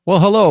Well,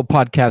 hello,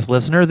 podcast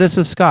listener. This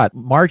is Scott.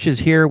 March is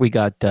here. We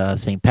got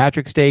St.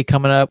 Patrick's Day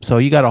coming up. So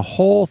you got a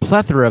whole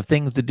plethora of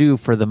things to do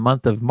for the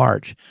month of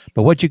March.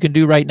 But what you can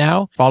do right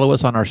now, follow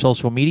us on our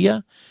social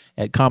media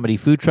at Comedy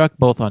Food Truck,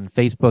 both on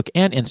Facebook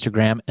and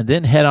Instagram, and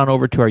then head on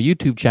over to our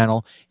YouTube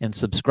channel and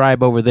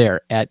subscribe over there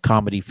at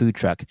Comedy Food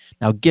Truck.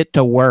 Now get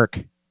to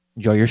work.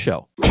 Enjoy your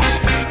show.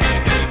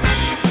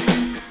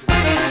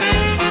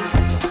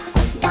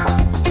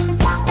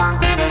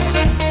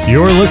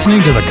 You're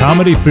listening to the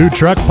Comedy Food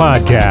Truck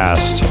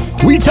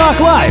Podcast. We talk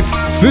life,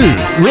 food,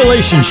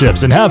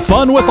 relationships, and have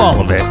fun with all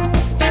of it.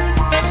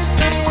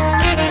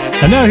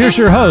 And now here's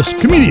your host,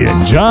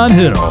 comedian John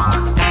Hill.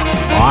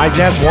 I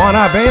just want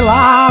to be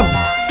loved.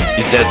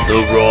 Is that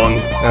so wrong?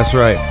 That's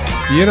right.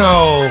 You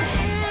know,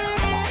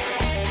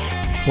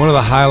 one of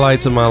the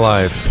highlights of my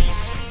life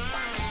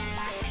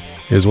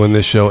is when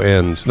this show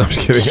ends. No, I'm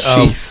just kidding.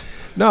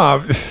 Jeez. No,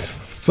 I'm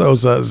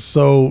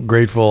so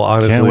grateful,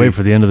 honestly. Can't wait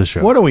for the end of the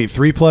show. What are we,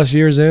 3+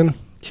 years in?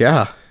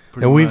 Yeah.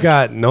 And we've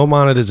got no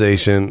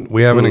monetization.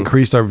 We haven't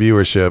increased our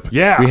viewership.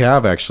 Yeah. We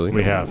have, actually.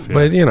 We have. Yeah.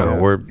 But, you know,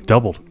 we're...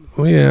 Doubled.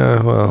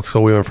 Yeah, well,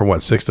 so we went from,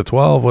 6 to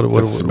 12? What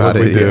That's did about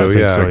we it, do?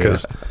 yeah, I think so,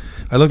 because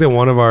I looked at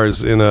one of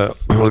ours I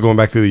was going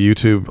back through the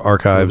YouTube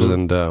archives,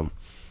 and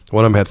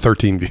one of them had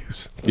 13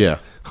 views. Yeah.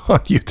 On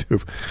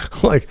YouTube.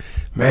 Like,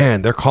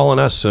 man, they're calling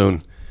us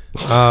soon.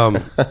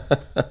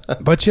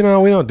 But you know,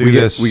 we don't do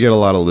this. We get a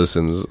lot of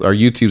listens. Our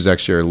YouTube's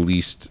actually our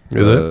least.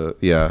 Is it?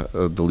 Yeah,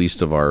 the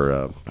least of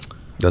our.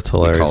 That's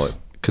hilarious. We call it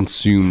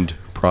consumed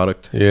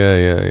product.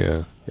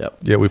 Yeah. Yep.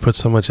 Yeah, we put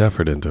so much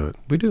effort into it.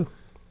 We do.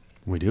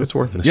 We do. It's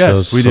worth it. The Yes,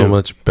 show's we so do.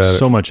 much better.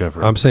 So much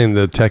effort. I'm saying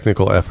the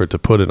technical effort to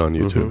put it on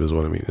YouTube is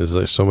what I mean.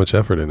 There's so much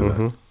effort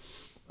into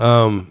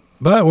that.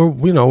 But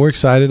we're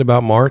excited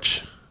about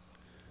March.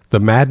 The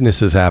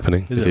madness is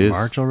happening. Is it is.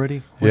 March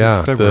already?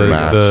 Yeah, February.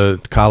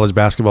 the college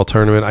basketball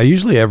tournament. I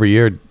usually every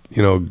year,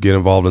 get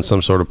involved in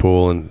some sort of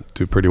pool and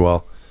do pretty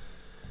well.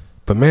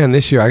 But man,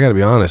 this year I got to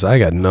be honest, I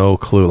got no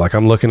clue. Like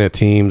I'm looking at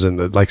teams and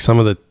some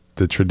of the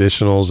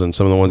traditionals and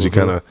some of the ones you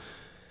kind of,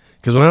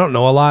 because when I don't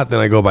know a lot, then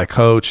I go by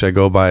coach. I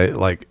go by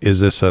is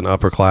this an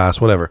upper class,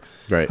 whatever.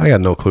 Right. I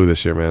got no clue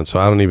this year, man. So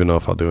I don't even know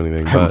if I'll do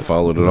anything. I haven't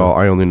followed it all.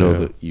 I only know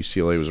that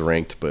UCLA was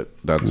ranked, but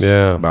that's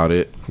about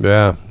it.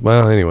 Yeah.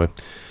 Well, anyway.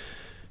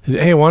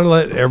 Hey, I want to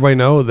let everybody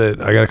know that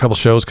I got a couple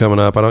shows coming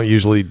up. I don't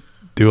usually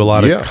do a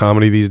lot of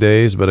comedy these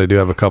days, but I do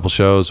have a couple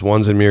shows.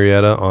 One's in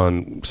Murrieta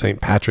on St.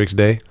 Patrick's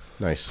Day.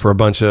 Nice. For a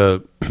bunch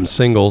of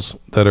singles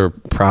that are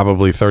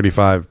probably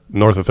 35,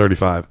 north of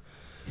 35.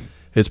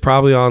 It's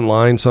probably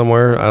online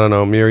somewhere. I don't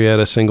know,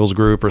 Murrieta Singles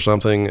Group or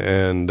something,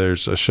 and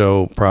there's a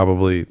show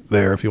probably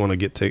there if you want to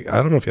get tickets. I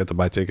don't know if you have to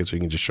buy tickets or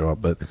you can just show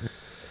up, but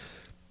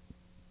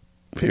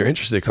if you're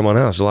interested, come on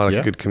out. There's a lot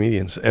of good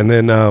comedians. And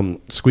then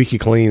Squeaky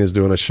Clean is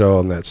doing a show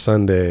on that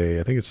Sunday.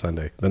 I think it's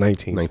Sunday, the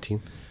 19th.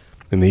 19th.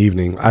 In the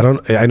evening. I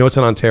know it's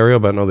in Ontario,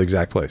 but I don't know the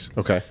exact place.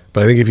 Okay.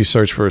 But I think if you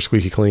search for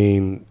Squeaky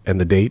Clean and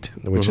the date,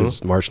 which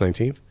is March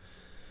 19th,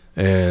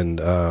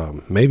 and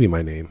maybe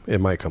my name, it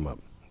might come up.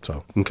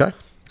 So Okay.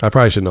 I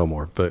probably should know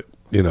more, but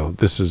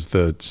this is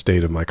the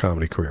state of my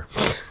comedy career.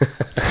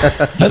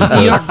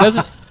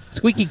 Doesn't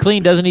Squeaky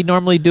Clean, doesn't he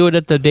normally do it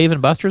at the Dave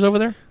 & Buster's over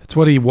there? It's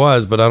what he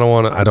was, but I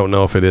don't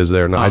know if it is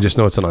there or not. I just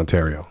know it's in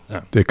Ontario.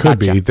 Oh. It could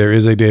be. Gotcha. There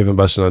is a Dave &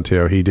 Buster's in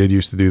Ontario. He did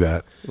used to do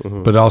that.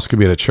 But it also could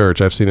be at a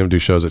church. I've seen him do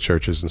shows at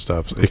churches and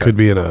stuff. It could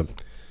be in a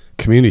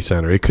community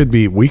center. It could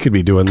be, we could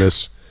be doing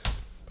this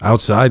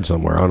outside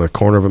somewhere on a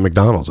corner of a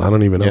McDonald's. I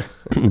don't even know.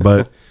 Yeah.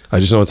 But I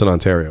just know it's in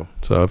Ontario.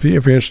 So if you're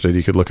interested,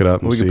 you could look it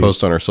up and We see. can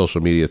post on our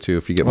social media too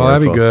if you get more Well,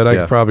 that'd be info. good. I Yeah.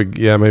 could probably,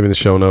 maybe in the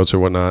show notes or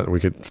whatnot, we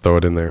could throw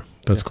it in there.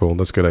 That's cool.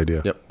 That's a good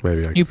idea. Yep.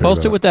 Maybe I You can post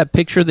it figure with that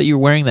picture that you're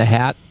wearing the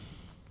hat?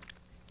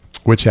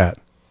 Which hat?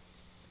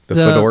 The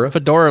fedora?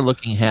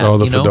 Fedora-looking hat. Oh,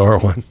 the fedora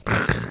one.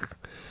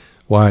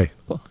 Why?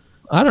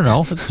 I don't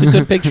know. It's a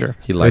good picture.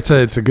 He likes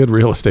It's a good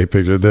real estate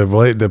picture.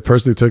 The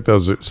person who took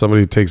those,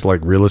 somebody who takes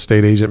like real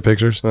estate agent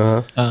pictures.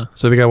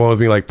 So they got one with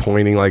me like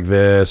pointing like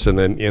this, and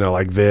then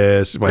like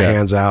this, my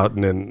hands out,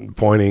 and then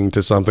pointing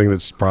to something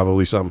that's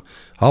probably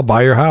I'll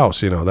buy your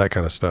house, that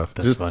kind of stuff.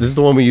 This is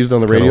the one we used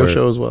on the radio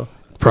show as well.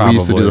 Probably. We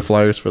used to do the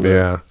flyers for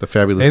the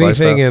fabulous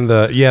anything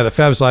lifestyle. in the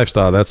Fabulous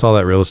Lifestyle. That's all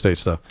that real estate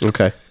stuff.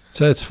 Okay.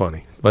 So it's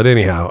funny, but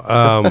anyhow,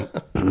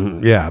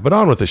 but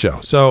on with the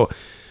show. So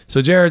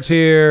Jared's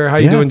here. How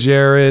you doing,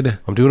 Jared?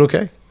 I'm doing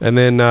okay. And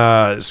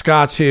then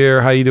Scott's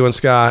here. How you doing,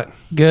 Scott?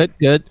 Good.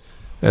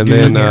 And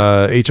then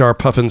HR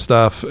puffin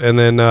stuff. And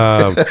then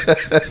I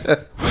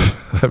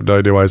have no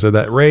idea why I said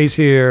that. Ray's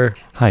here.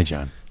 Hi,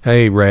 John.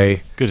 Hey,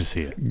 Ray. Good to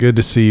see you. Good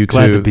to see you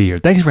Glad too. to be here.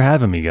 Thanks for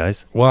having me,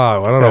 guys.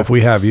 Wow, I don't know if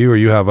we have you or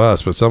you have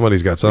us, but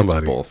somebody's got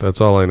somebody. both.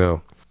 That's all I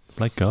know.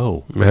 Let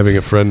go. I'm having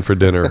a friend for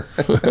dinner.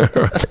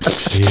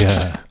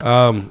 Yeah.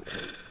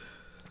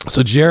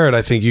 So, Jared,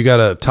 I think you got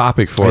a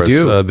topic for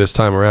us this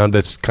time around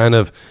that's kind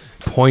of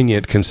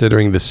poignant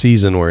considering the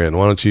season we're in.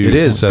 Why don't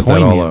you set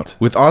that all up?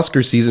 With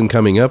Oscar season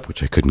coming up,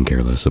 which I couldn't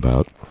care less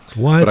about.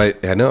 What?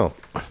 But I know.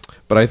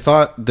 But I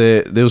thought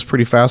that it was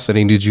pretty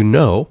fascinating. Did you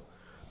know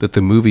that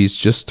the movie's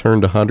just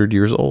turned 100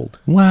 years old?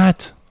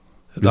 What?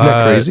 Isn't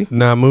that crazy?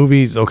 Nah,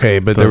 movies, okay,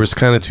 but there was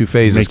kind of two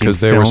phases because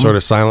there were sort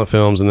of silent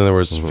films and then there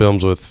was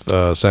films with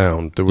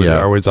sound.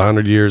 Are it's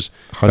 100 years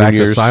back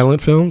to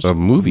silent films? Of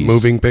movies.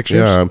 Moving pictures?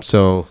 Yeah,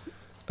 so,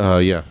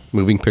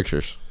 moving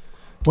pictures.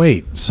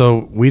 Wait,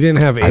 so we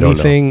didn't have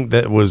anything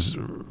that was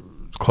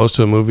close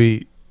to a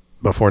movie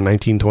before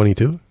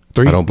 1922?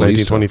 I don't believe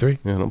 1923? So.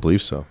 Yeah, I don't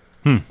believe so.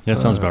 That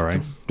sounds about right.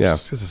 Yeah. It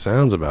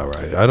sounds about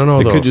right. I don't know,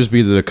 It could just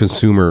be the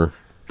consumer...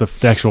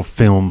 The actual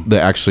film.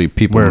 The actually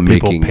people where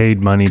making people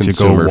paid money to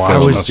go watch. I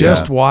was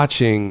just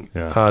watching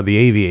The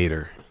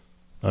Aviator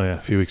a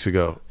few weeks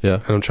ago. Yeah.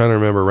 And I'm trying to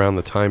remember around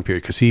the time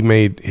period because he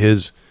made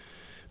his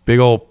big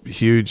old,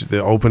 huge,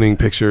 the opening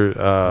picture.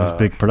 His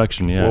big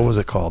production, yeah. What was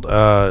it called?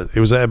 It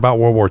was about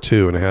World War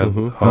II and it had,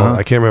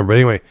 I can't remember. But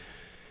anyway,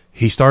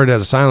 he started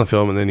as a silent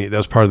film and then that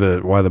was part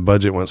of why the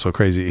budget went so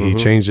crazy. He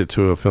changed it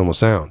to a film of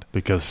sound.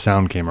 Because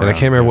sound came around. And I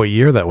can't remember what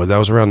year that was. That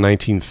was around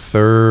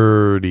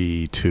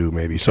 1932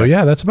 maybe. So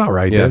yeah, that's about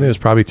right then. It was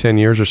probably 10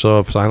 years or so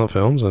of silent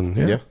films.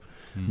 And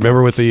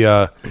remember with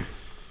the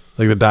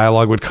like the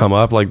dialogue would come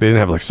up, like they didn't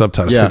have like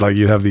subtitles. Yeah. Like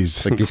you'd have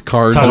these like these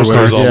cards title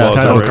cards,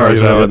 title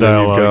cards with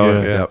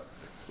dialogue.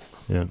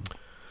 Yeah.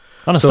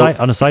 On a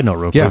side note,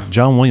 real quick,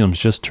 John Williams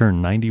just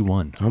turned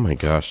 91. Oh my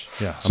gosh!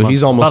 Yeah, so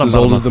he's almost as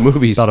old as the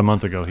movies. About a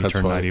month ago, he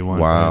turned 91.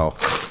 Wow,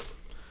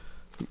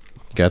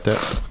 got that?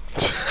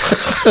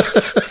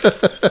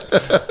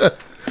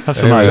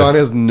 John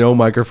has no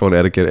microphone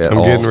etiquette at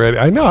all. I'm getting ready.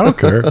 I know. I don't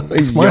care.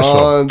 He's my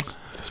show. It's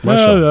my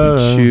show.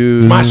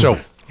 It's my show.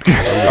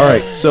 All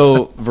right,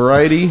 so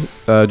Variety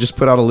just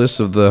put out a list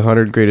of the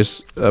 100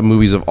 greatest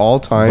movies of all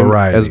time,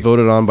 as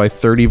voted on by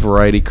 30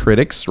 Variety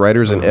critics,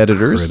 writers, and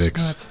editors.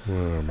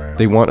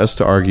 They want us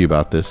to argue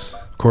about this.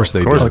 Of course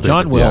they do.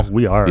 John will. Yeah.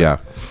 We are. Yeah.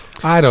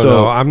 I don't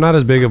know. I'm not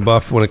as big a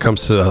buff when it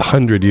comes to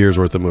 100 years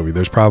worth of movie.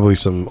 There's probably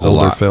some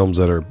older films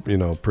that are,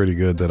 pretty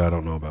good that I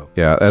don't know about.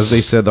 Yeah, as they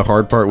said, the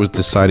hard part was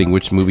deciding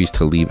which movies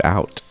to leave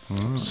out.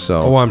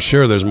 So, I'm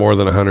sure there's more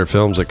than 100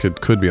 films that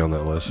could be on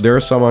that list. There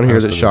are some on here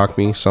that shock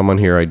me. Some on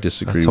here I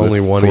disagree with. It's only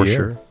one a year.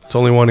 Sure. It's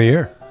only one a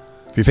year.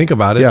 If you think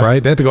about it,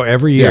 right? They have to go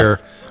every year.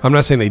 I'm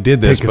not saying they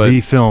did this, but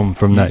the film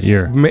from that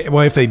year.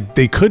 Well, if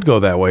they could go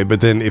that way, but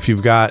then if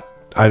you've got,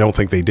 I don't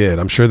think they did.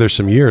 I'm sure there's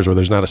some years where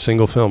there's not a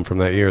single film from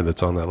that year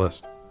that's on that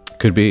list.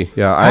 Could be.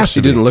 Yeah, I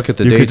actually didn't look at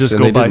the dates. You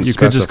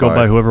could just go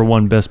by whoever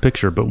won Best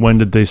Picture, but when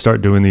did they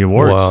start doing the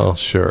awards? Well,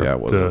 sure. Yeah,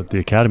 the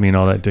Academy and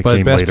all that came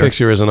later. But Best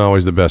Picture isn't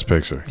always the Best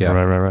Picture. Yeah.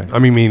 Right. I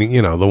mean, meaning,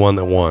 the one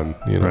that won.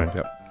 Right.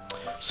 Yep.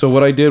 So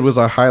what I did was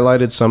I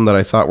highlighted some that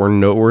I thought were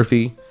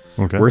noteworthy.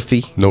 Okay.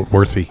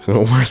 Noteworthy.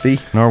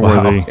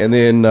 Wow. And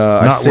then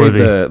I saved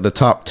the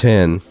top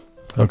 10.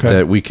 Okay.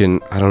 That we can.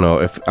 I don't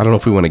know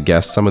if we want to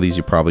guess. Some of these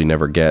you probably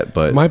never get,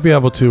 but might be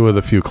able to with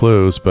a few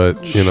clues.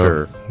 But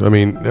sure. I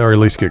mean, or at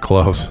least get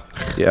close.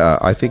 Yeah,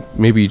 I think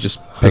maybe you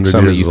just pick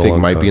some that you think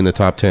might be in the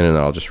top 10, and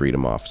I'll just read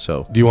them off.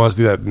 So, do you want us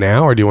to do that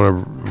now, or do you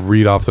want to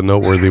read off the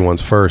noteworthy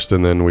ones first,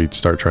 and then we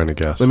start trying to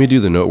guess? Let me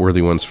do the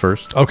noteworthy ones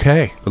first.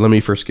 Okay. But let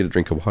me first get a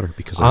drink of water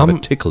because I have a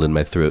tickle in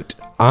my throat.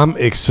 I'm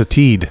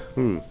excited.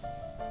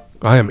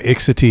 I am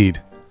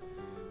excited.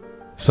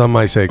 Some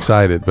might say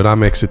excited, but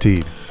I'm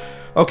excited.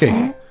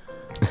 Okay.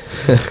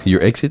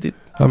 You're exited?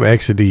 I'm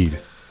exited.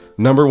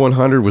 Number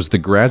 100 was The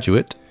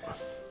Graduate.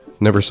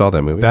 Never saw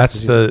that movie.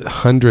 That's the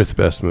 100th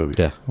best movie.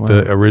 Yeah. Wow.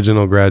 The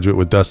original Graduate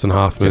with Dustin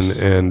Hoffman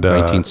and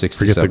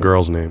 1967. forget the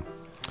girl's name.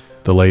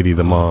 The lady,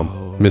 the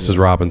mom, Mrs.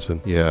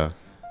 Robinson. Yeah.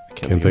 I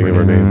can't think of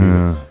her name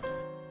either.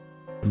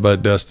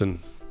 But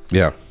Dustin.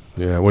 Yeah.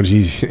 Yeah, when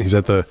he's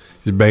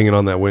banging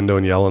on that window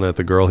and yelling at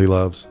the girl he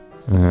loves.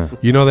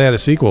 They had a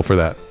sequel for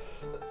that.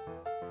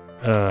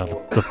 The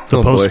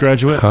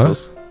postgraduate? Huh?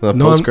 The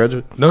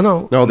postgraduate?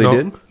 No, they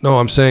did? No,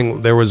 I'm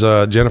saying there was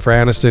Jennifer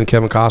Aniston,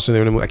 Kevin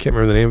Costner. I can't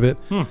remember the name of it.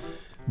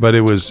 But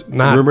it was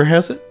not. Rumor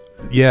has it?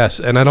 Yes,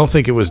 and I don't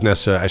think it was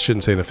necessarily, I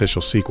shouldn't say an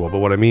official sequel, but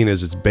what I mean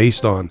is it's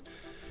based on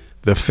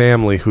the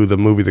family who the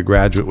movie The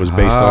Graduate was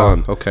based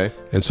on. Okay.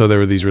 And so there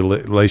were these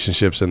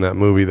relationships in that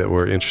movie that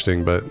were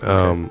interesting, but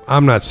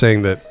I'm not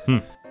saying that.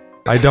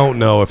 I don't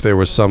know if there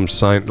was some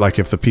sign, like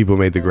if the people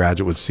who made The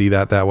Graduate would see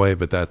that way,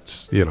 but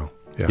that's,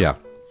 Yeah.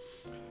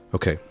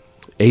 Okay.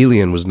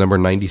 Alien was number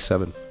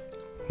 97.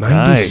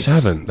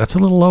 97. Nice. That's a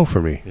little low for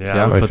me.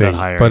 Yeah, I think. That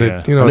higher, but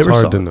it's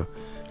hard to know.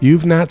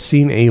 You've not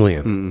seen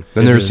Alien.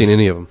 I've never seen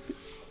any of them.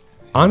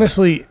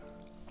 Honestly,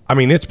 I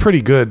mean it's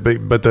pretty good,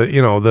 but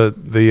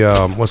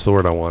the what's the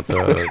word I want?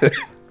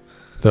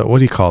 The what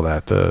do you call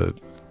that? The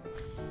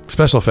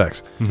special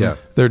effects. Yeah,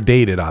 they're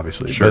dated,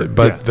 obviously. Sure,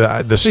 but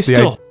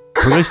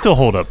they still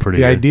hold up pretty.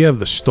 The good. idea of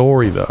the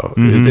story, though,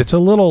 it's a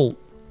little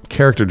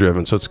character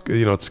driven, so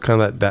it's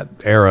kind of that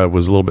era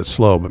was a little bit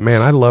slow. But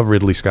man, I love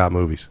Ridley Scott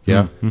movies.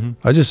 Yeah,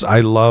 I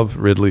love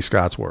Ridley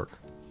Scott's work.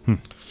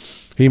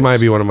 He might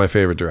be one of my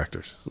favorite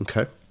directors.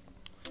 Okay.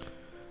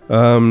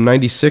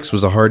 96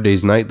 was A Hard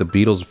Day's Night, the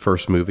Beatles'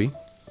 first movie.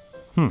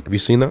 Have you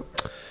seen that?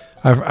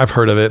 I've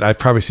heard of it. I've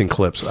probably seen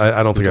clips.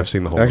 I don't think I've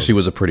seen the whole It actually movie.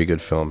 was a pretty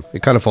good film.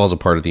 It kind of falls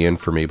apart at the end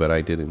for me, but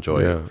I did enjoy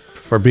it.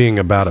 For being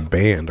about a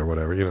band or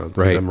whatever, you know,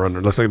 Right. them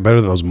running. That's like better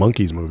than those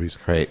Monkeys movies.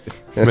 Right.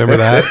 Remember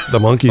that? The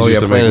Monkeys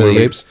used to make Planet of the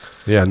movies. Apes?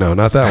 Yeah, no,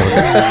 not that one.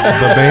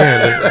 The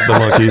band, the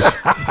Monkeys.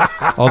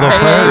 Although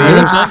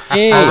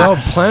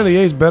Planet of the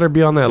Apes better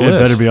be on that It list.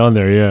 better be on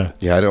there, yeah.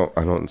 Yeah, I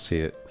don't see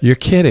it. You're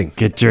kidding.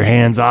 Get your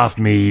hands off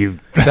me. You.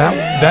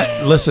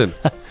 Listen,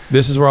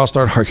 this is where I'll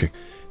start arguing.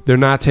 They're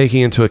not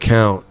taking into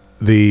account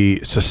the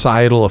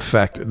societal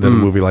effect that a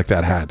movie like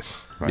that had.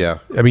 Yeah.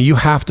 I mean, you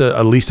have to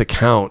at least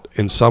account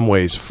in some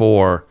ways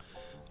for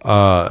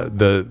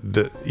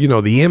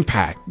the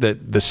impact,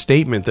 that the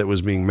statement that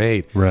was being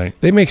made. Right.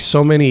 They make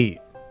so many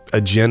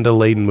agenda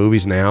laden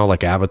movies now,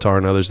 like Avatar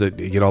and others, that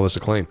get all this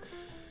acclaim.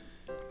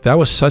 That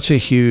was such a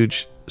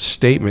huge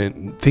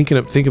statement. Think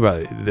about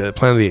it. The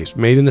Planet of the Apes,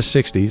 made in the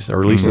 60s,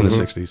 or at least in the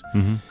 60s,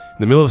 in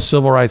the middle of the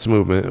civil rights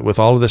movement, with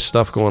all of this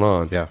stuff going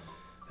on. Yeah.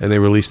 And they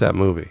released that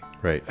movie.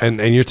 Right. And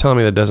you're telling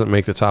me that doesn't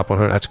make the top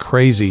 100? That's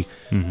crazy.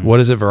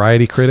 What is it,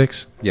 Variety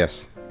Critics?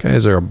 Yes.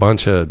 Guys are a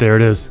bunch of There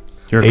it is.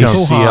 Here it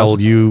comes.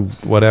 ACLU,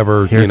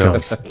 whatever. Here you it know.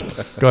 comes.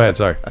 Go ahead.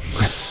 Sorry.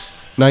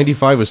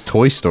 95 was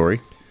Toy Story.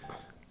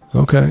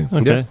 Okay.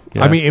 Okay.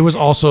 Yeah. I mean, it was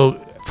also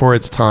for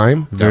its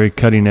time. very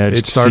cutting edge.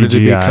 It started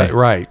CGI. to be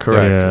right.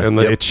 Correct. Yeah. And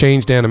it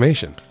changed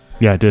animation.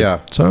 Yeah, it did. Yeah.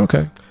 So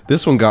okay.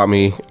 This one got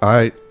me.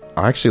 I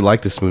actually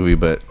like this movie,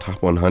 but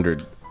top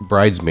 100,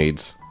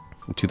 Bridesmaids,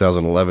 in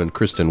 2011,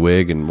 Kristen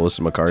Wiig and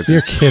Melissa McCarthy.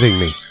 You're kidding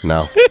me.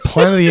 No.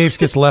 Planet of the Apes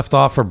gets left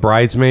off for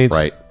Bridesmaids.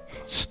 Right.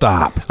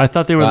 Stop. I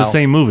thought they were the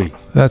same movie.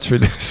 That's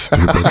stupid.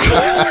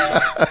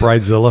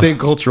 Bridezilla. Same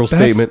cultural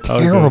That's statement.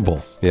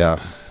 terrible. Yeah.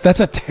 That's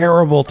a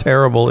terrible,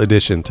 terrible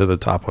addition to the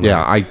top 100.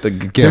 Yeah.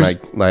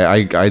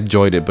 I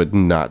enjoyed it, but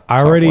not. I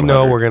top already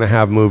know 100. we're going to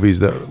have movies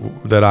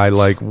that I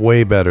like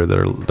way better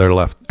they're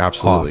left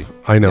Absolutely.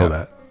 off. I know Yeah.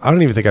 that. I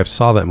don't even think I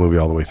saw that movie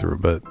all the way through,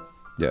 but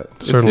Yeah.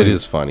 Certainly. It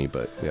is funny,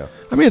 but yeah.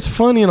 I mean, it's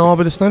funny and all,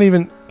 but it's not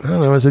even, I don't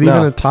know, is it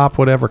even No. a top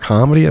whatever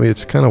comedy? I mean,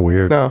 it's kind of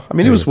weird. No. I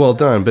mean, it was well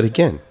done, but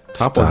again,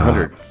 top Stop.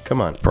 100. Come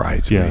on.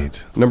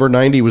 Bridesmaids. Number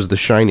 90 was The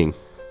Shining.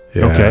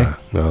 Yeah. Okay.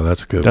 No,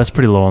 that's good. That's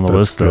pretty low on the That's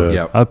list, though. good.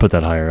 Yep. I'd put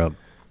that higher up.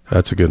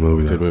 That's a good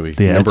movie. Good though.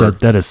 movie. Yeah,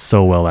 that is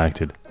so well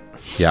acted.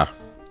 Yeah.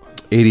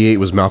 88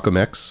 was Malcolm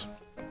X.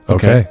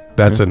 Okay.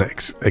 That's an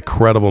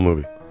incredible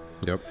movie.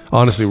 Yep.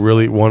 Honestly,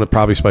 really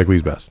probably Spike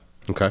Lee's best.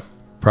 Okay.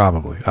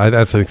 Probably. I'd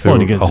have to think through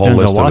Well, and he a gets whole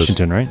list Denzel of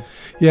Washington, right?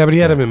 Yeah, but he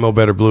had him in Mo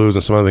Better Blues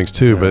and some other things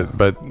too.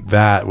 But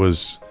that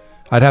was,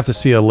 I'd have to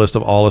see a list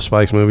of all of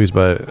Spike's movies.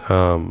 But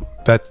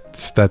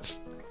that's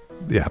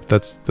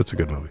a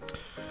good movie.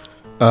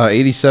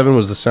 87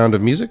 was The Sound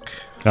of Music.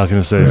 I was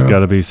going to say, it's got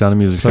to be, Sound of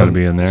Music's got to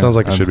be in there. Sounds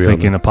like it I'm should be on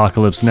thinking there.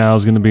 Apocalypse Now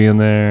is going to be in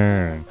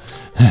there.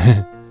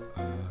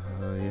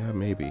 Yeah,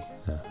 maybe.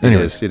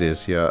 Anyways. It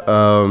is, yeah.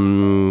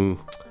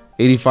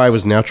 85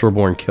 was Natural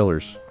Born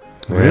Killers.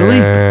 Really?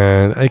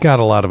 And it got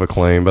a lot of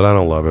acclaim, but I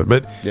don't love it.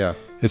 But Yeah.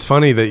 it's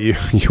funny that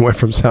you went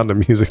from Sound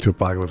of Music to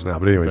Apocalypse Now.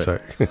 But anyway,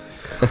 sorry.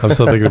 I'm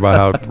still thinking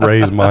about how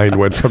Ray's mind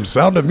went from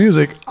Sound of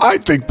Music. I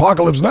think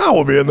Apocalypse Now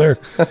will be in there.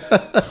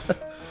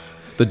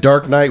 The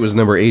Dark Knight was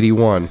number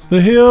 81.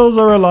 The hills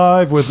are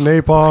alive with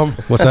napalm.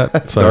 What's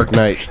that? Sorry. Dark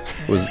Knight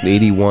was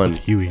 81.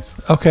 Huey's.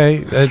 Okay,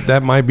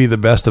 that might be the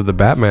best of the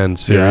Batman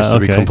series, Yeah, to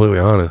be okay. completely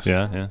honest.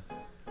 Yeah.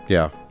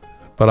 Yeah.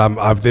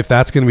 But if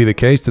that's going to be the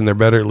case, then there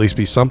better at least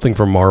be something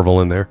from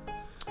Marvel in there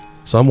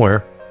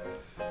somewhere.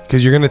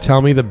 Because you're going to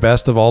tell me the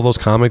best of all those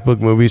comic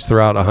book movies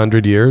throughout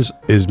 100 years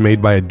is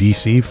made by a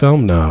DC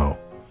film? No.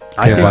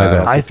 Can't buy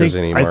that. I there's think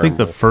any the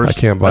Marvel. first.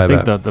 I can't buy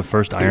that. The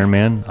first Iron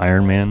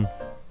Man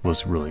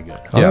was really good.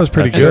 Oh, that was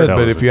pretty that- good. that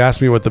But was if you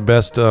ask me what the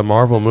best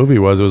Marvel movie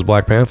was, it was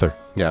Black Panther.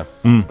 Yeah.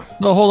 No,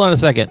 hold on a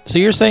second. So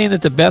you're saying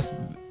that the best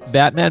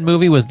Batman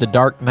movie was The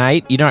Dark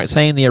Knight? You're not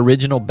saying the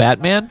original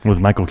Batman with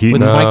Michael Keaton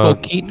with No. Michael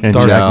Keaton? and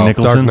Dark, Jack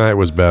Nicholson. Dark Knight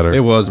was better.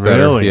 It was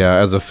better. Really? Yeah,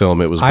 as a film,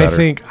 it was I better.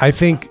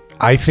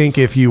 think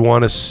if you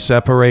want to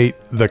separate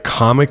the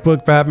comic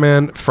book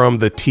Batman from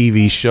the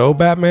TV show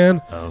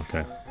Batman, Oh,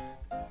 okay.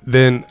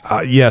 then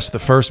yes, the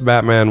first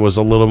Batman was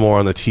a little more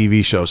on the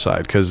TV show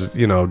side because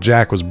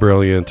Jack was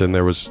brilliant and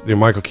there was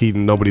Michael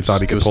Keaton. Nobody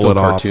thought he could was pull still it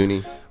off,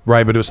 cartoony.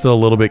 right? But it was still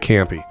a little bit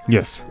campy,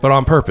 Yes. but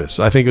on purpose.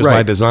 I think it was by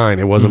Right. design.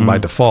 It wasn't by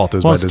default. It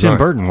was Well, by it's design. Tim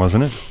Burton,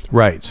 wasn't it?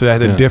 Right. So that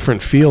had a Yeah.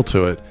 different feel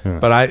to it. Yeah.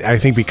 But I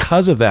think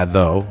because of that,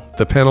 though,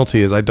 the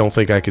penalty is I don't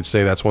think I could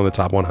say that's one of the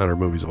top 100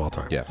 movies of all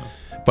time. Yeah.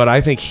 But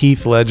I think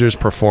Heath Ledger's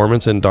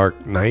performance in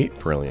Dark Knight,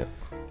 Brilliant.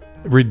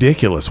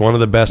 ridiculous. One of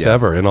the best Yeah.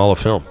 ever in all of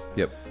film.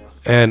 Yep.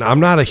 And I'm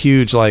not a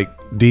huge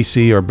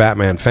DC or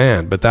Batman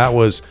fan, but that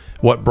was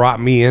what brought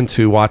me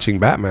into watching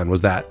Batman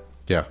was that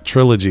Yeah.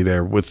 trilogy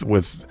there with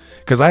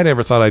because I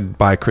never thought I'd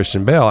buy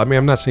Christian Bale. I mean,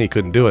 I'm not saying he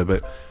couldn't do it,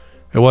 but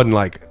it wasn't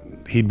like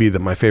he'd be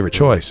my favorite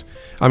choice.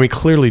 I mean,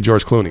 clearly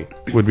George Clooney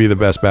would be the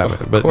best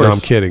Batman, but no, I'm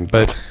course. kidding.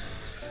 But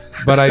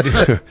I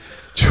do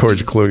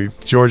George Clooney,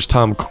 George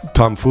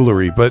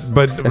Tomfoolery. But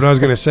what I was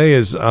going to say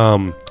is,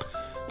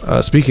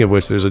 speaking of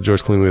which, there's a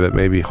George Clooney movie that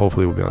maybe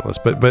hopefully will be on the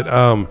list. But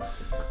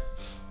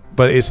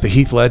but it's the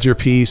Heath Ledger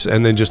piece,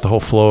 and then just the whole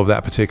flow of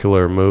that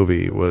particular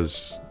movie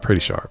was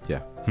pretty sharp.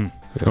 Yeah.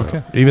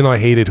 Okay. Even though I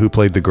hated who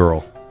played the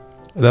girl.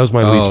 That was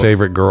my least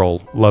favorite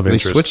girl love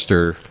interest. They switched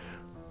her.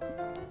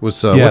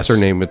 Was what's her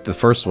name with the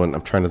first one?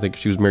 I'm trying to think.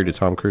 She was married to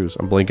Tom Cruise.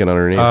 I'm blanking on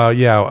her name.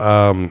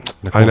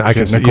 I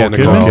can see Nicole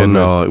Nicole Kidman? Kidman.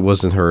 No, it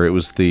wasn't her. It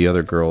was the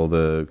other girl,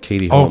 the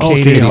Katie Holmes.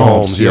 Katie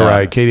Holmes. You're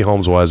right. Katie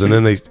Holmes was, and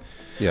then they.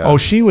 Yeah. Oh,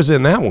 she was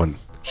in that one.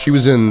 She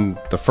was in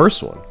the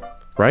first one,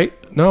 right?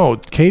 No,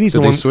 Katie's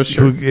the one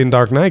who in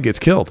Dark Knight gets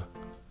killed.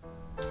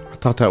 I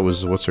thought that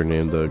was what's her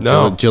name? The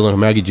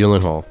Maggie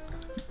Gyllenhaal.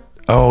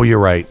 Oh, you're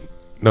right.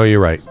 No, you're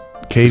right.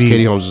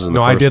 Katie Holmes was in the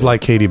No, first I did one.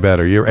 like Katie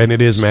better. And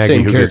it is Maggie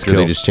Same who character, gets killed.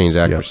 they just changed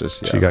actresses.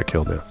 Yeah, Yeah. She got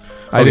killed now.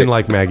 I didn't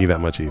like Maggie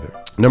that much either.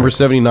 Number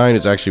 79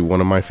 is actually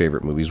one of my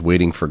favorite movies,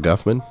 Waiting for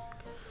Guffman.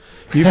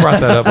 You brought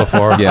that up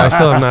before. Yeah. I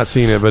still have not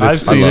seen it, but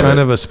it's I've seen kind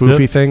it. of a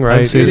spoofy thing,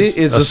 right? I've seen it.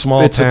 It's a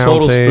small it's town a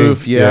total thing.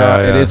 spoof,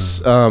 and it's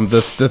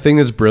the thing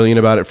that's brilliant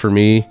about it for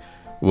me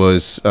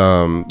was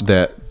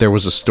that there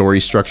was a story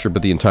structure,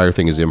 but the entire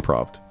thing is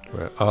improv.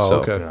 Right.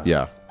 Oh, okay.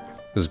 Yeah,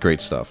 this is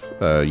great stuff.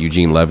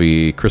 Eugene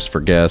Levy,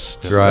 Christopher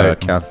Guest,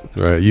 Right.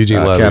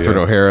 Eugene Levy, Catherine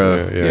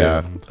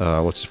yeah.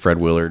 O'Hara, what's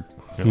Fred Willard?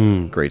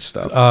 Great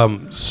stuff.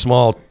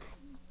 Small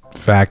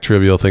fact,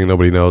 trivial thing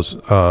nobody knows.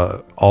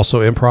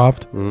 Also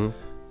improv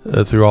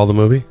through all the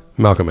movie.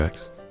 Malcolm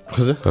X.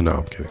 Was it? Oh no,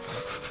 I'm kidding.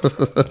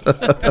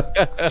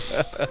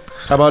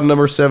 How about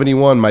number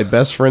 71, My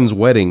Best Friend's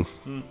Wedding?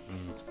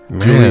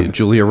 Man,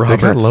 Julia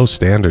Roberts. They got low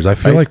standards. I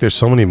feel like there's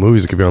so many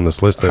movies that could be on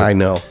this list. I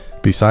know.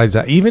 Besides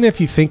that, even if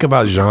you think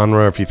about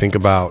genre, if you think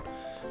about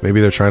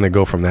maybe they're trying to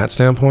go from that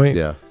standpoint,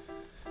 Yeah.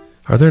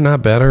 are there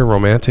not better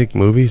romantic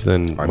movies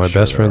than My sure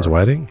Best there Friend's are.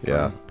 Wedding?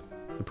 Yeah.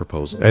 The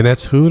Proposal. And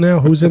that's who now?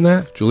 Who's in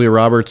that? Julia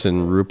Roberts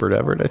and Rupert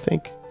Everett, I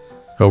think.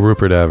 Oh,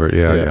 Rupert Everett.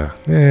 Yeah.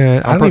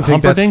 I don't even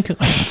think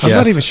that's. I'm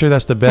not even sure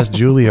that's the best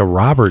Julia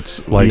Roberts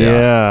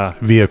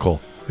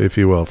vehicle, if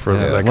you will. For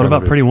that What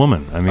about Pretty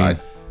Woman? I mean, I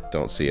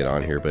don't see it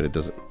on here, but it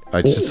doesn't.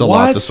 It's just a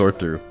lot to sort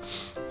through.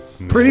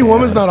 Pretty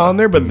Woman's not on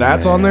there, but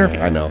that's on there.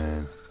 I know.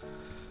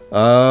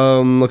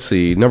 Let's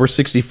see. Number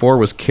 64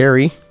 was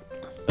Carrie.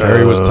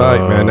 Carrie was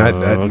tight, man.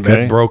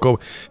 That broke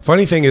over.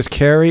 Funny thing is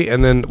Carrie,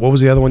 and then what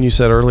was the other one you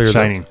said earlier?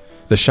 Shining.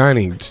 The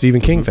Shining,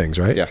 Stephen King things,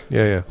 right? Yeah.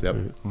 Yeah. Yep.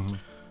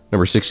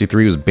 Number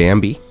 63 was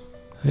Bambi.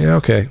 Yeah,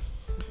 okay.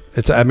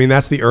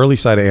 That's the early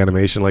side of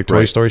animation. Like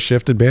Toy Story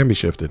shifted, Bambi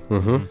shifted.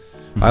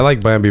 Mm-hmm. I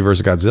like Bambi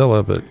versus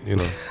Godzilla, but you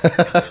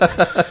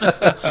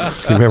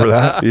remember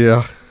that?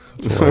 Yeah.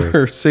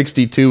 Number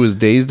 62 was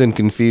Dazed and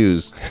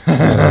Confused.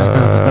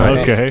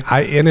 okay.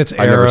 In its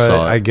I never era,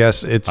 saw it. I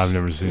guess it's. I've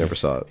never seen Never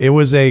saw it. It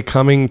was a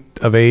coming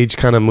of age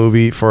kind of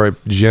movie for a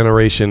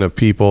generation of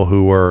people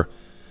who were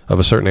of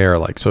a certain era,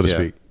 like so to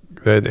speak.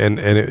 And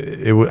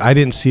I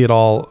didn't see it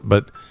all,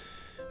 but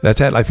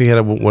that's it. I think it had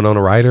a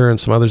Winona Ryder and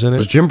some others in it.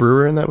 Was Jim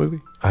Brewer in that movie?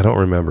 I don't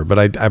remember,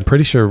 but I'm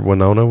pretty sure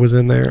Winona was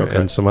in there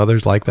and some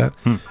others like that,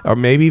 or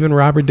maybe even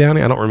Robert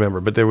Downey. I don't remember,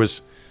 but there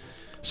was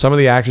some of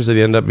the actors that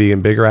ended up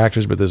being bigger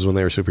actors, but this is when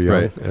they were super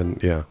young,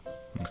 and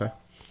Okay.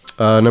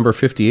 Number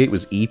 58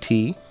 was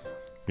E.T.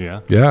 Yeah.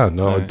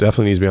 It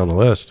definitely needs to be on the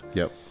list.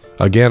 Yep.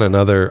 Again,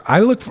 another.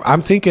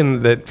 I'm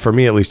thinking that for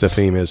me at least, the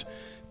theme is: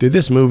 did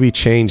this movie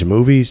change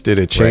movies? Did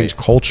it change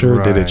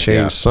culture? Did it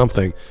change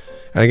something?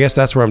 And I guess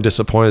that's where I'm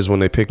disappointed is when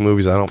they pick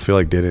movies I don't feel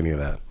like did any of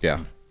that. Yeah.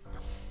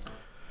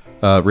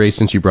 Ray,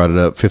 since you brought it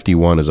up,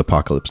 51 is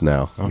Apocalypse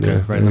Now.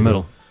 Okay. Right in the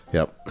middle.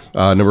 Yep.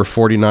 Number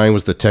 49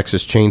 was the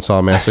Texas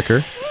Chainsaw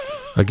Massacre.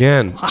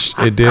 Again,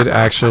 it did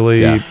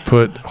actually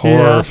put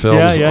horror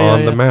films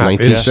on the map.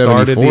 It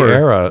started the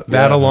era.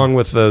 That along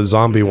with the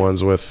zombie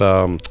ones with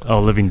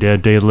Living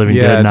Dead, Day of the Living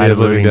Dead, Night of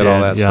the Living Dead, all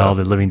that stuff. all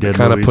the Living Dead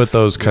kind of movies. put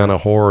those kind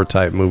of horror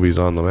type movies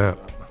on the map.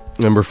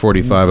 Number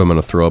 45, I'm going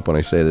to throw up when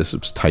I say this. It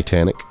was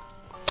Titanic.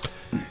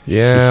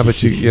 Yeah,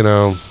 but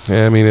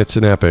it's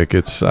an epic.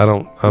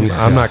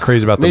 I'm not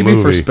crazy about the movie.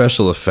 Maybe for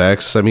special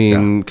effects. I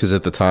mean, because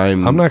at the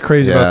time, I'm not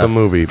crazy about the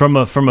movie. From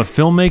a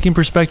filmmaking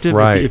perspective,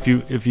 Right. if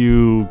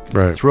you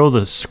throw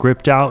the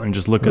script out and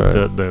just look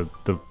at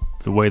the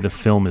way the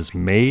film is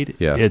made,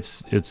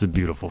 it's a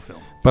beautiful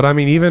film. But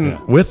even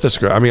with the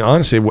script,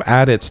 honestly,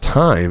 at its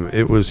time,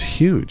 it was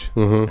huge.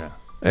 Mm-hmm. Yeah.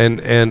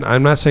 And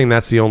I'm not saying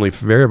that's the only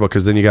variable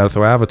because then you got to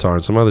throw Avatar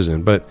and some others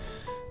in, but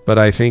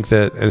I think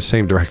that and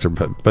same director,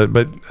 but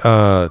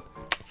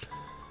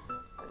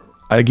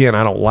again,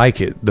 I don't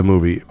like it, the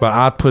movie, but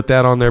I'd put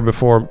that on there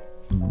before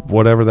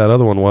whatever that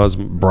other one was,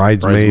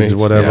 Bridesmaids,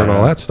 whatever, and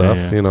all that stuff.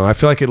 Yeah. I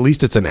feel like at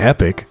least it's an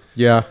epic.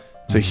 Yeah.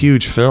 It's a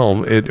huge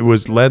film. It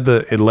led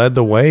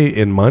the way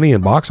in money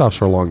and box office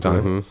for a long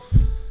time.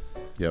 Mm-hmm.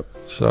 Yep.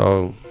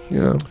 So,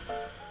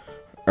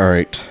 All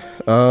right.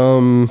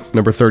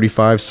 Number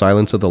 35,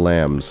 Silence of the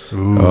Lambs.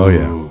 Ooh. Oh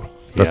yeah.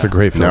 That's a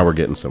great film. Now we're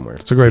getting somewhere.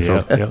 It's a great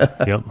film. Yep.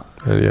 Yeah.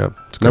 It's a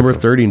good Number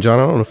film. 30, and John,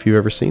 I don't know if you've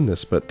ever seen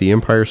this, but The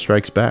Empire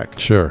Strikes Back.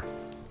 Sure.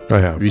 I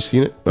have. Have you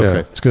seen it? Yeah, Okay.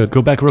 it's good.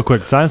 Go back real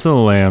quick. Silence of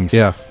the Lambs.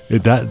 Yeah.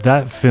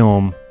 That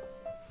film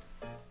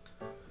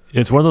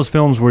it's one of those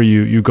films where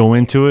you go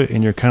into it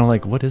and you're kind of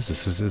like, what is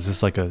this? Is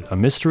this like a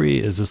mystery?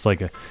 Is this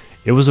like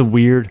it was a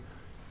weird.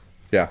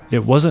 Yeah.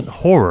 It wasn't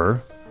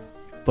horror,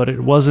 but it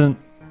wasn't.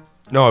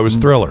 No, it was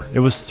thriller. It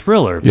was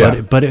thriller,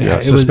 Yeah. but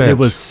it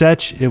was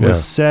such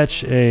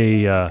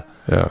a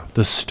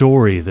the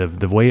story,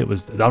 the way it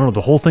was. I don't know,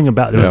 the whole thing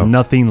about it was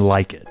nothing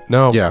like it.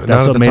 No, yeah,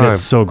 that's what made it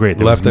so great.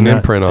 Left an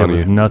imprint on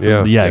you.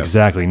 Nothing. Yeah,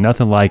 exactly.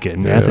 Nothing like it.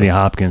 And Anthony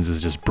Hopkins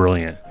is just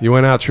brilliant. You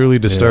went out truly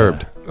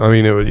disturbed. I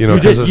mean,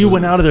 you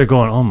went out of there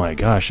going, "Oh my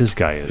gosh, this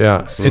guy is."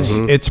 Yeah,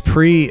 it's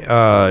pre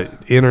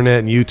internet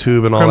and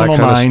YouTube and all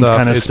that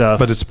kind of stuff.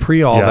 But it's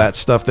pre all that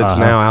stuff that's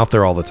now out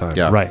there all the time.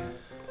 Yeah, right.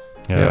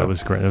 Yeah, it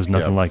was great. There was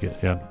nothing like it.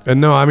 Yeah.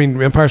 And no, I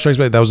mean, Empire Strikes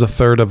Back, that was a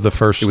third of the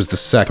first. It was the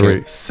second.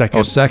 Three.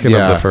 Second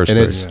of the first. And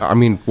three. it's, I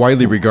mean,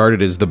 widely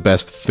regarded as the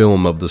best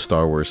film of the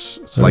Star Wars.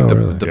 It's like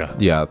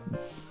yeah.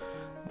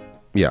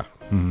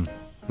 Mm-hmm.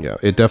 Yeah,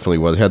 it definitely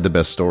was. It had the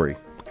best story.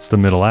 It's the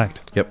middle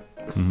act.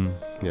 Yep. Mm-hmm.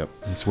 Yep.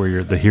 It's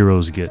where the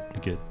heroes get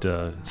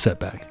set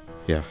back.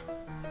 Yeah.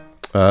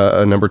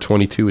 Number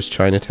 22 is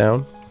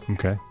Chinatown.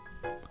 Okay.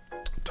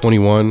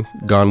 21,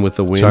 Gone with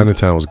the Wind.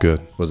 Chinatown was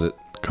good. Was it?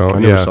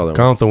 I never saw that.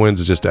 Gone with the Wind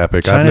is just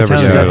epic. Chinatown, I've never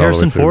seen is that it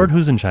Harrison Ford?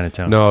 Who's in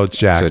Chinatown? No, it's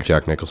Jack. It's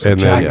Jack Nicholson. And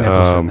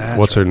then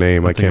what's her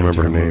name? I can't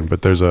remember her name, movie.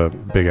 but there's a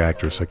big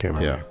actress. I can't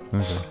remember. Yeah.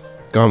 Okay.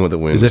 Gone with the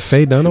Wind. Is it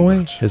Faye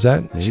Dunaway? Is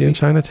that she in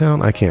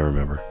Chinatown? I can't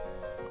remember.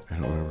 I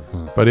don't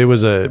remember. But it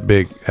was a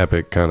big,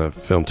 epic kind of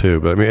film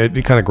too. But I mean,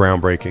 it kind of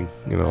groundbreaking.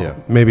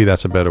 Maybe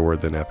that's a better word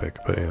than epic.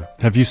 But yeah.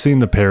 Have you seen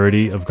the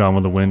parody of Gone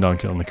with the Wind on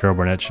the Carol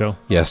Burnett show?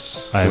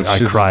 Yes. I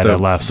cried. I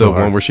laughed so hard.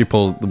 The one where she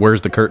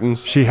wears the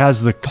curtains. She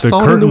has the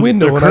curtain in the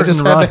window, and I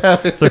just had to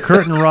have it. The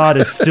curtain rod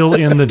is still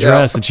in the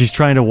dress, and she's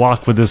trying to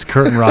walk with this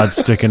curtain rod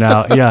sticking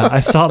out. Yeah,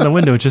 I saw it in the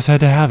window. Just had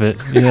to have it.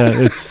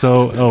 Yeah, it's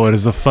so. Oh, it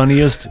is the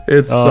funniest.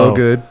 It's so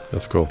good.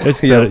 That's cool.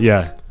 It's better.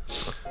 Yeah.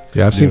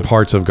 Yeah, I've seen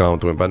parts of Gone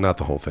with the Wind, but not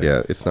the whole thing.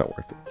 Yeah, it's not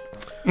worth it.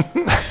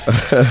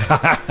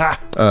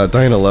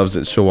 Diana loves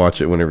it. She'll watch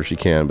it whenever she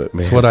can, but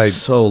man, it's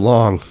so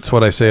long. It's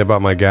what I say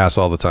about my gas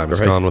all the time. It's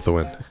Gone with the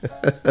Wind.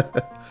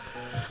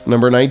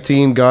 Number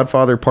 19,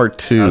 Godfather Part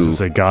 2. I was going to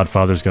say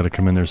Godfather's got to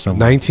come in there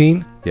somewhere.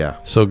 19? Yeah.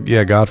 So,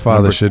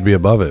 Godfather should be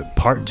above it.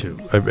 Part 2.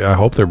 I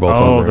hope they're both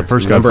on there. The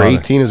first Number Godfather.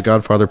 18 is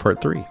Godfather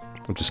Part 3.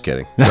 I'm just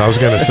kidding. I was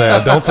going to say,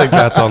 I don't think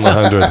that's on the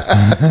 100.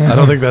 I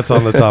don't think that's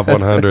on the top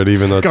 100,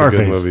 even though it's a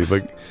good movie.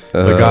 But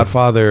The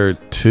Godfather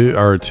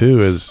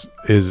 2 is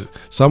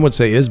some would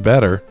say is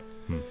better,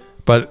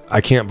 but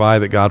I can't buy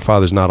that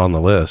Godfather's not on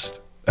the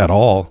list at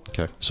all.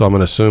 Okay. So I'm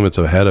going to assume it's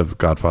ahead of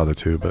Godfather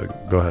 2,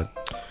 but go ahead.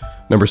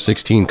 Number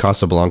 16,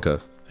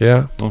 Casablanca.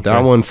 Yeah. Okay.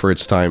 That one for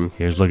its time.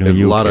 Here's looking at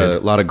you, a lot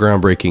of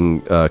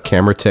groundbreaking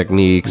camera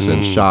techniques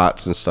and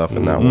shots and stuff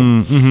in that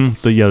one.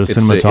 Mm-hmm. The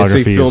cinematography.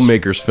 It's a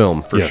filmmaker's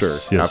film for sure.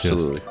 Yes,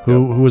 absolutely. Yes.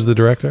 Who was the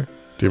director?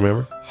 Do you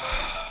remember?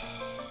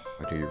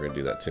 I knew you were going to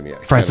do that to me.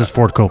 Francis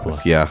Ford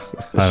Coppola. Yeah.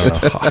 I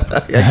don't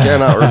know. I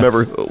cannot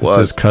remember who it was. It's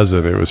his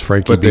cousin. It was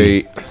Frankie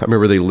D. I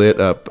remember they lit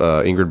up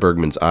Ingrid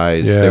Bergman's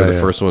eyes. They were the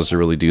first ones to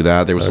really do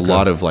that. There was a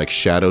lot of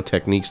shadow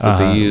techniques that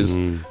they used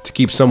to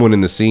keep someone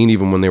in the scene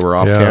even when they were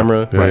off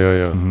camera. Yeah,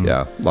 mm-hmm.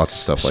 Yeah, lots of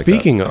stuff like that.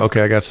 Speaking,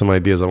 I got some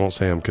ideas. I won't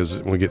say them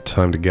because when we get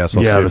time to guess,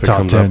 I'll see if it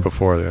comes 10. up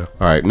before. Yeah.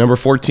 All right, number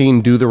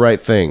 14, Do the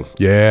Right Thing.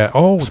 Yeah.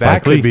 Oh, Spike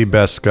that could be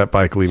best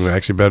Spike Lee.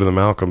 Actually better than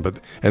Malcolm,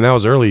 and that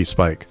was early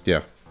Spike.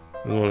 Yeah.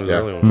 One of his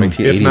early ones.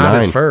 1989. If not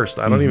his first.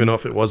 I don't even know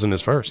if it wasn't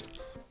his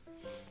first.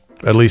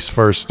 At least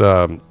first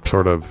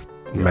sort of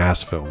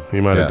mass film.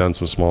 He might have done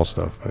some small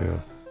stuff. But yeah.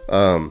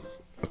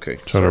 Okay.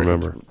 Trying to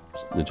remember.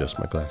 Adjust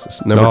my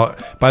glasses.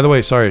 By the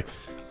way, sorry.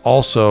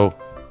 Also,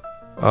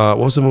 what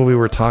was the movie we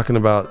were talking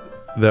about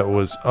that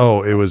was...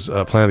 Oh, it was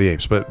Planet of the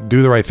Apes. But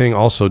Do the Right Thing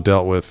also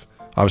dealt with,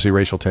 obviously,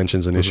 racial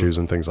tensions and issues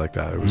and things like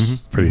that. It was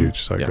pretty huge.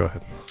 Sorry, go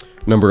ahead.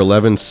 Number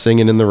 11,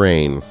 Singing in the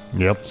Rain.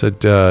 Yep. Is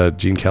it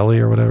Gene Kelly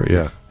or whatever?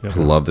 Yeah. I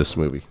love this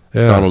movie.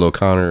 Yeah. Donald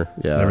O'Connor.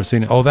 Yeah. Never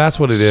seen it. Oh, that's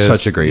what it is.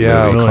 Such a great movie.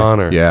 Yeah,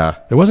 O'Connor. Yeah.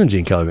 It wasn't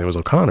Gene Kelly. It was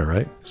O'Connor,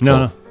 right?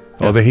 No.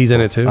 Oh, he's in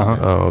it too?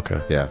 Oh,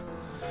 okay. Yeah.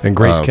 And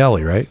Grace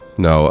Kelly, right?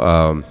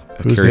 No.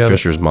 Carrie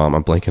Fisher's mom.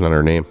 I'm blanking on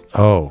her name.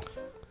 Oh.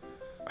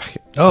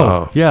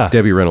 Yeah.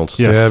 Debbie Reynolds.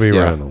 Yes. Debbie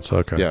Reynolds.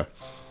 Okay. Yeah.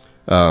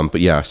 But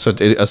yeah, so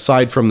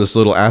aside from this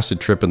little acid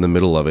trip in the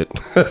middle of it,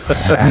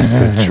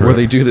 where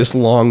they do this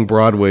long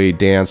Broadway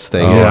dance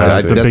thing,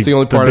 that's the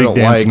only part I don't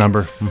like.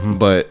 Number.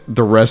 But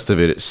the rest of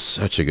it is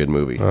such a good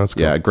movie. Oh, that's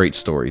cool. Yeah, great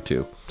story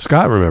too.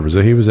 Scott remembers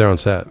it. He was there on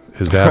set.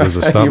 His dad was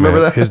a stuntman. You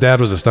remember that? His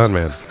dad was a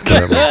stuntman.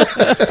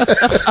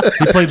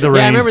 He played the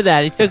rain. Yeah, I remember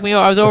that. He took me.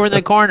 I was over in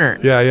the corner.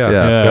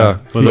 Yeah.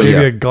 He gave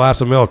you a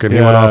glass of milk, and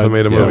he went off and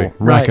made a movie.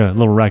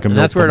 Little rack of milk.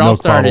 That's where it all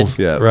started. Bottles.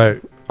 Yeah, right.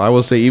 I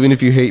will say, even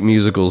if you hate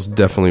musicals,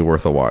 definitely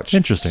worth a watch.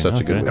 Interesting. Such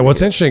a good movie. And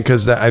what's interesting,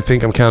 because I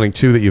think I'm counting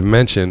two that you've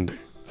mentioned.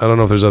 I don't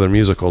know if there's other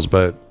musicals,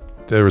 but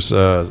there was,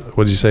 what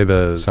did you say,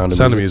 the Sound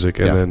of Music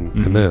and then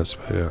and this.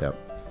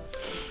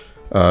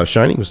 But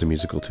Shining was a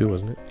musical too,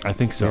 wasn't it? I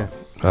think so.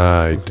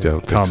 I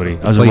don't think Comedy.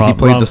 so. He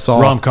played the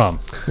Saw.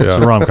 Rom-com. Yeah.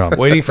 It's a rom-com.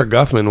 Waiting for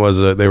Guffman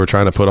was they were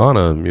trying to put on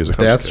a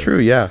musical. That's true,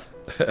 yeah.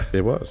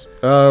 It was.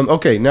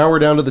 Okay, now we're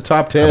down to the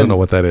top 10. I don't know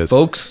what that is.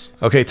 Folks.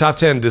 Okay, top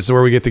 10. This is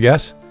where we get to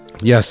guess?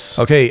 Yes.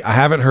 Okay, I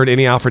haven't heard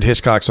any Alfred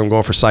Hitchcock, so I'm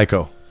going for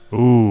Psycho.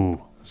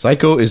 Ooh.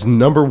 Psycho is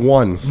number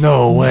 1.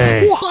 No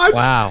way. What?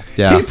 Wow.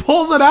 Yeah. He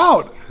pulls it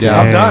out. Yeah.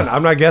 I'm done.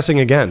 I'm not guessing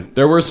again.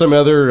 There were some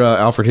other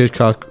Alfred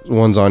Hitchcock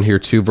ones on here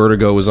too.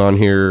 Vertigo was on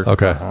here.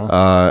 Okay.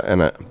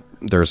 And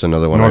there's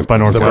another one. North by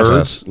Northwest.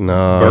 Birds?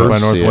 No. Birds? By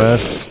let's see it.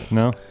 Northwest.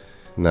 No.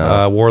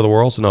 No. War of the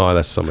Worlds? No,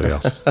 that's somebody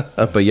else.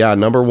 But yeah,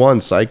 number 1,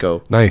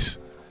 Psycho. Nice.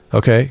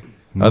 Okay.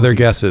 Other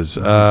guesses.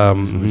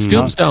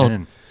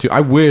 Tombstone. Dude,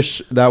 I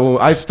wish that one.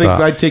 I think Stop.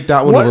 I'd take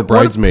that one over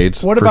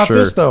Bridesmaids. What for about sure.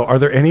 this, though? Are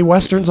there any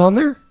Westerns on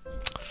there?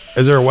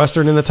 Is there a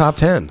Western in the top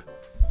 10?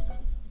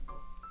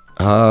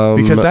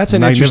 Because that's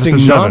an interesting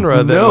Magnificent Seven.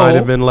 genre that might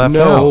have been left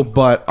out.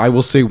 But I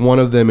will say one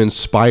of them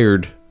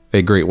inspired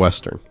a great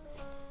Western.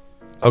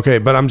 Okay,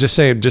 but I'm just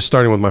saying, just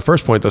starting with my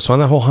first point, though. So on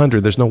that whole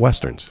 100, there's no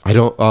Westerns. I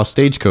don't.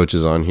 Stagecoach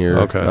is on here.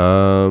 Okay.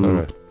 All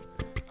right.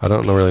 I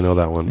don't really know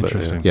that one. But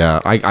Interesting. Yeah,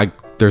 I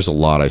there's a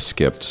lot I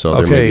skipped, so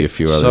there may be a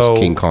few others. so-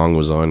 King Kong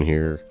was on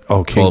here.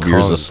 Oh, King 12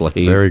 Years Kong. a Slave.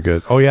 Very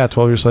good. Oh, yeah,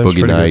 12 Years a Slave. is Boogie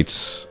pretty good.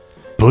 Nights.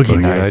 Boogie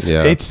Nights.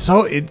 Yeah. It's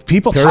so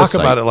people Parasite. talk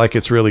about it like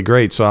it's really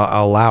great, so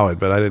I'll allow it.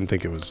 But I didn't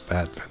think it was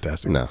that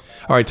fantastic. No.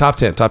 All right, top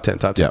 10.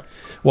 Yeah.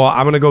 Well,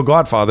 I'm going to go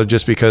Godfather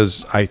just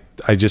because I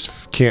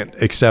just can't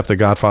accept that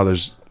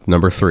Godfather's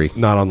Number 3.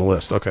 not on the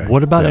list. Okay.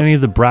 What about any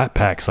of the Brat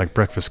Packs like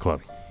Breakfast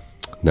Club?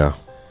 No,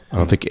 I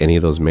don't think any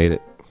of those made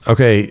it.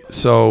 Okay,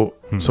 so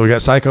we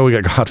got Psycho, we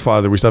got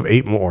Godfather, we still have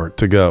 8 more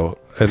to go.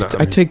 And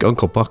I take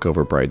Uncle Buck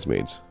over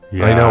Bridesmaids.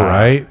 I know,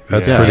 right?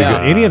 That's Yeah. pretty Yeah.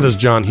 good. Any of those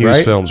John Hughes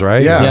Right? films,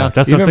 right? Yeah. Yeah.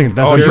 That's Even- something.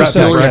 That's oh, what you're Brat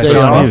saying Pack, Ferris right? Day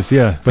John Off? Hughes,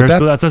 yeah. But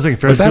That's like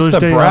Ferris that's Bueller's the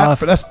Day Brat. Off.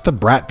 But that's the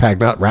Brat Pack,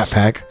 not Rat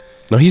Pack.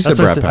 No, he said That's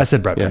what Brat Pack. I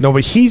said Brat Pack. No,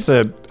 but he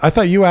said. I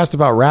thought you asked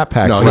about Rat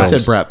Pack. No, he films.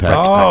 said Brat Pack.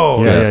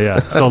 Oh, Yeah.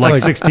 So like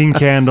 16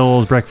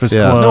 Candles, Breakfast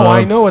Yeah. Club. No,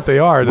 I know what they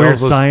are. Weird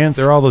Those- Science.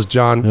 They're all those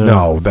John.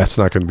 No, that's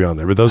not going to be on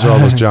there. But those are all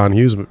those John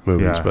Hughes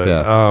movies. Yeah. But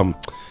Yeah.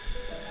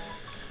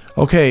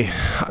 okay,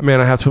 man,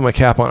 I have to put my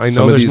cap on. I Some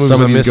know of there's these- movies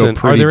some of I'm these go missing. Are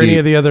pretty there any deep.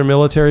 of the other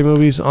military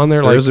movies on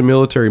there? There's a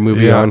military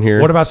movie yeah. on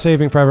here. What about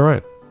Saving Private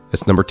Ryan?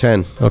 It's number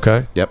 10.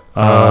 Okay. Yep.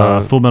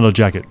 Full Metal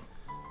Jacket.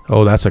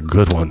 Oh, that's a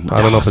good one.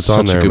 I don't know if it's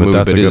on Such a there, good but movie,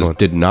 that's a but it good is- one.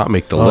 did not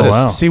make the Oh, list.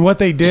 wow. See what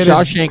they did is.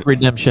 Shawshank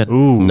Redemption.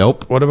 Ooh.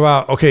 Nope. What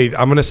about? Okay,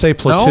 I'm going to say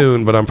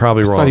Platoon, but I'm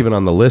probably It's wrong. not even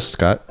on the list,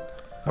 Scott.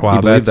 Wow,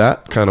 You believe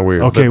that's that? kind of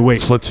weird. Okay, But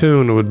wait.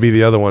 Platoon would be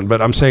the other one,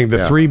 but I'm saying the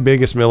Yeah. 3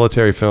 biggest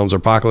military films are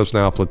Apocalypse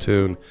Now,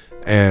 Platoon,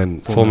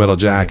 and Full Metal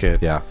Jacket.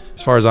 Yeah.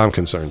 As far as I'm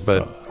concerned,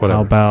 but whatever.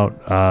 How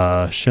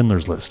about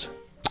Schindler's List?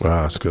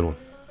 Wow, that's a good one.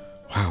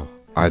 Wow.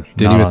 I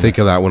didn't Not even on think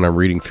of that when I'm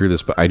reading through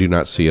this, but I do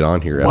not see it on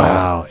here at all.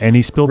 Wow.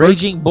 Any Spielberg?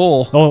 Raging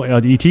Bull. Oh,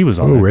 E.T. was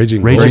on Ooh, there.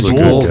 Raging Bull's a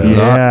good Bulls. guess.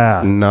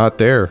 Yeah. Not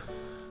there.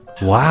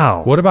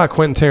 Wow. What about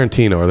Quentin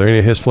Tarantino? Are there any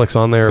of his flicks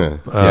on there?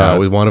 Yeah,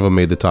 one of them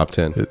made the top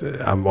 10.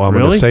 I'm going to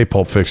Really? say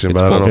Pulp Fiction,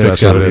 It's but I don't know Pulp if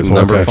that's Fiction. what it is.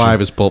 Number Pulp Fiction.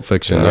 5 is Pulp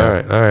Fiction. All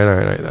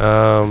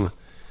Yeah. right.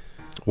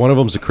 One of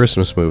them's a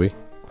Christmas movie.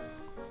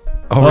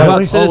 Oh, What really?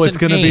 about Citizen it's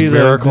going to Kane? be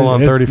Miracle on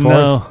 34th?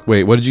 No.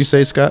 Wait, what did you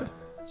say, Scott?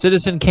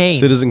 Citizen Kane.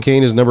 Citizen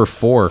Kane is number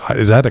 4.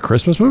 Is that a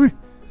Christmas movie?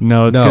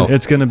 No, No.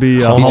 It's gonna be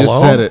He Home just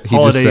Alone? said it. He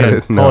just Holiday said Inn.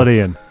 it. No. Holiday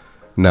Inn.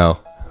 No.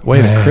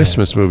 Wait, a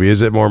Christmas movie.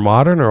 Is it more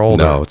modern or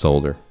older? No, it's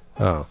older.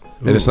 Oh.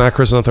 And it's not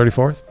Christmas on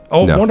 34th?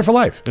 Oh, No. Wonderful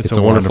Life. It's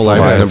a Wonderful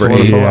Life. Life. It's It's number a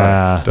 8. Wonderful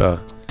Yeah. Duh.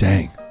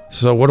 Dang.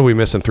 So what are we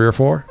missing? 3 or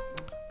 4?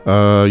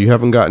 You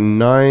haven't gotten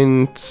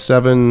 9,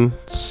 7,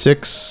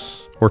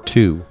 6, or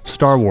 2.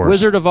 Star Wars.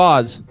 Wizard of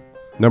Oz.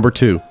 Number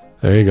 2.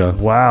 There you go.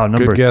 Wow.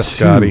 Number Good guess,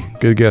 2. Scotty.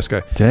 Good guess,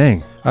 guy.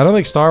 Dang. I don't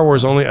think Star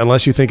Wars only,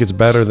 unless you think it's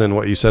better than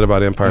what you said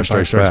about Empire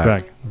Strikes Strikes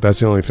Back. Back.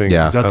 That's the only thing.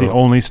 Yeah. Is that I the don't-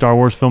 only Star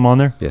Wars film on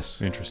there?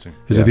 Yes. Interesting.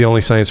 Is it the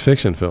only science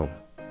fiction film?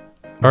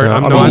 Or, No,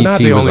 I'm, I no, mean, I'm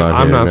not E.T. the was only. on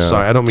I'm here, not. no.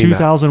 Sorry, I don't mean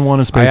 2001: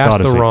 A that. Space I asked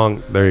Odyssey. the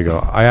wrong. There you go.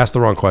 I asked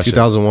the wrong question.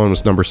 2001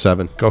 was number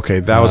 7. Okay,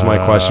 that was my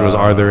question. Was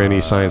are there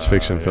any science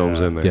fiction films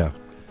in there? Yeah.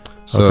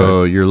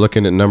 So you're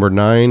looking at number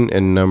 9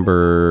 and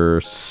number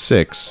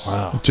 6.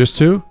 Wow. Just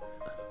 2.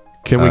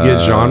 Can we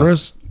get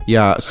genres?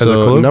 Yeah. a So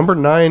clue? number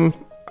 9,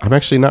 I'm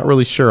actually not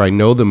really sure. I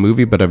know the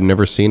movie, but I've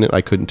never seen it.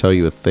 I couldn't tell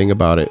you a thing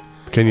about it.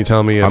 Can you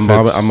tell me if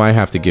I it's? might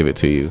have to give it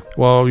to you.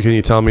 Well, can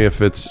you tell me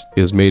if it's?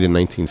 It was made in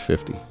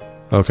 1950.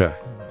 Okay.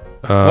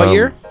 What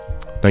year?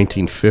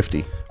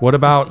 1950. What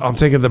about? I'm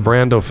taking the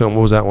Brando film.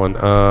 What was that one?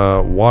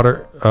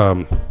 Water.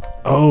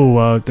 Oh,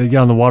 on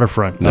the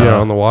waterfront. Yeah,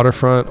 on the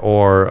waterfront,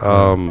 or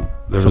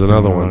there was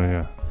another one.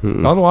 Yeah.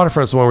 On the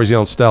waterfront's the one where he's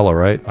yelling Stella,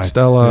 right?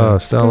 Stella.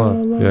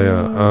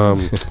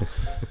 Yeah.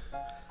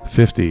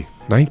 50.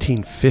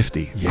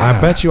 1950. Yeah. I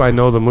bet you I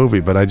know the movie,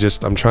 but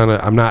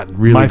I'm not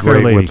really My Fair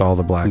great Lady. with all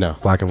the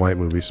black and white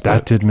movies. That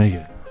But, did make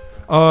it.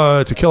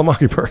 To Kill a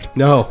Mockingbird.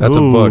 No. That's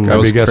a Ooh. book. That I'd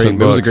was be guessing great.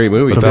 That was a books. great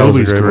movie. But The that was a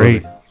movie's great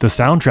great. movie. The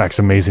soundtrack's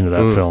amazing to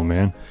that film,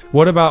 man.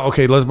 What about,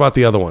 let's about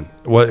the other one.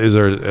 What is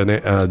there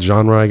a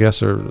genre, I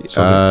guess, or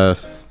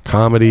something?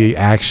 Comedy,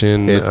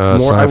 action,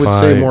 sci-fi, I would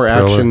say more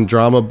thriller? action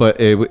drama, but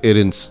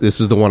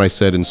this is the one I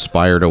said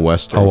inspired a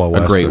western. Oh,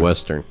 a great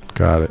western. western.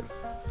 Got it.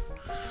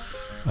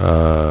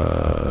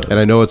 And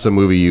I know it's a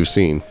movie you've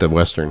seen, the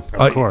Western.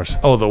 Of course.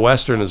 Oh, the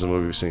Western is a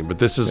movie we've seen, but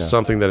this is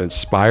something that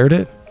inspired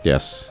it.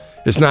 Yes.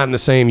 It's not in the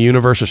same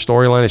universe or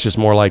storyline. It's just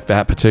more like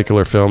that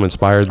particular film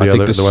inspired the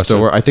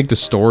Western. I think the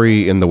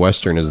story in the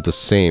Western is the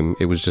same.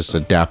 It was just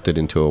adapted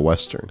into a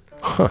Western.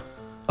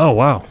 Oh,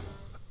 wow.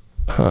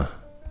 Huh.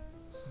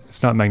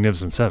 It's not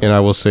Magnificent Seven. And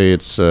I will say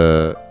it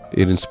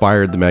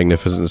inspired the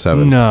Magnificent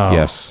Seven. No.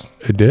 Yes.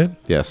 It did?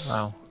 Yes.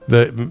 Wow.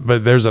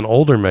 But there's an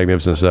older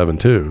Magnificent Seven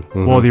too.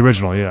 Mm-hmm. Well, the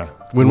original, yeah.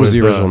 When was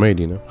the original made?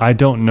 Do you know? I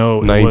don't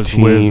know.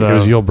 19. It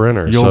was Yul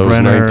Brynner. So it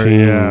was 19.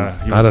 Yeah,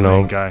 he was I don't the know.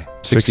 main guy.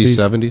 60s,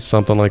 70s?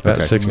 Something like that.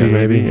 Okay. 60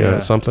 maybe. Yeah,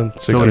 something.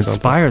 60 So it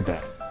inspired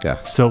that.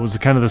 Yeah. So it was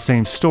kind of the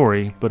same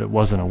story, but it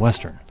wasn't a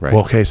Western. Right.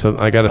 Well, okay, so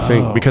I got to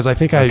think because I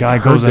think A guy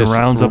heard goes and this.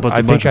 rounds up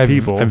a bunch of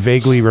people. I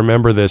vaguely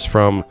remember this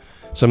from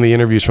some of the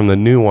interviews from the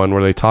new one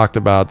where they talked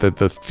about that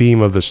the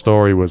theme of the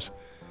story was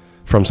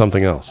from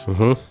something else.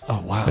 Oh,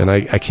 wow. And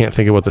I can't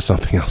think of what the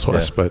something else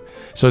was, but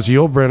so it's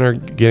Yul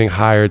Brynner getting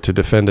hired to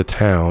defend a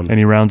town. And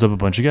he rounds up a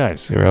bunch of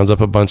guys. He rounds up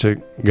a bunch of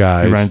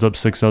guys. He rounds up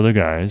 6 other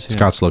guys. Yeah.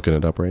 Scott's looking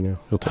it up right now.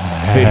 He'll tell you.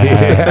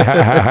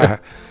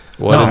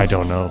 I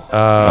don't know.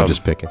 I'm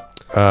just picking.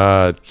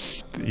 Yeah.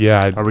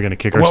 Are we going to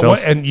kick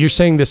ourselves? And you're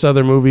saying this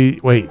other movie?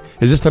 Wait,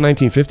 is this the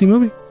 1950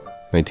 movie?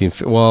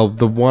 Well,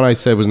 the one I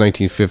said was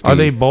 1950. Are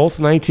they both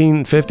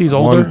 1950s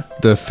older?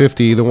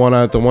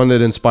 The one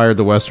that inspired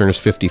the Western is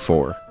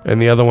 54.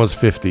 And the other one's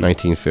 50.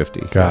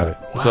 1950. Got it.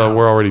 So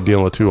we're already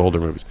dealing with 2 older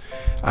movies.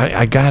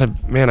 I gotta,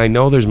 man, I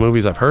know there's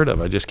movies I've heard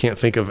of. I just can't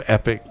think of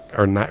epic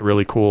or not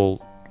really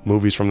cool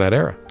movies from that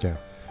era. Yeah.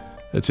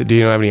 Do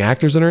you know how many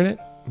actors that are in it?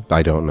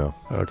 I don't know.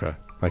 Okay.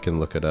 I can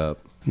look it up.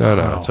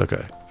 No, it's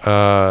okay.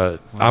 I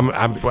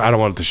don't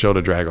want the show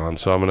to drag on,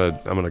 so I'm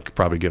gonna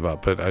probably give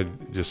up. But I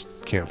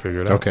just can't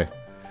figure it out. Okay.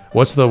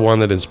 What's the one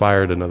that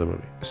inspired another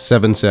movie?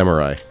 Seven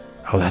Samurai.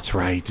 Oh, that's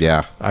right.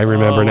 Yeah. I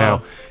remember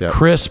now. Yeah.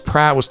 Chris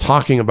Pratt was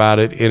talking about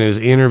it in his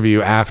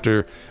interview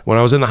after when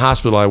I was in the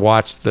hospital. I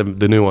watched the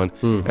new one,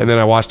 and then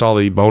I watched all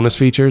the bonus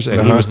features,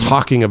 and he was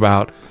talking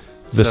about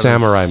the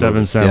Samurai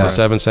movie. Samurai. The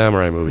Seven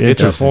Samurai movie.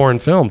 It's a foreign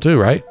film too,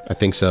 right? I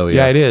think so.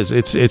 Yeah, it is.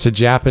 It's a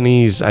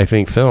Japanese, I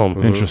think,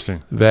 film.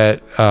 Interesting.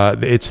 That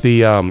it's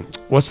the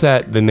what's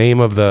that? The name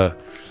of the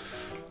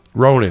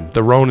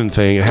the Ronin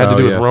thing. It had to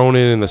do with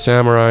Ronin and the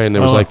samurai, and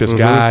there was like this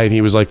guy, and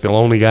he was like the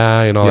lonely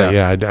guy, and all that.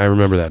 Yeah, I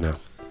remember that now.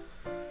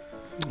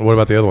 What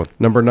about the other one?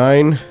 Number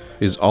 9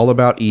 is All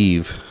About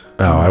Eve.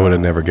 Oh, I would have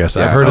never guessed.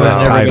 Yeah, I've heard of that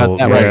never title.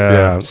 got that right.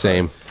 Yeah,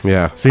 Same.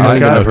 Yeah. Seen it, I've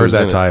Scott? heard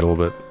that title,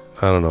 but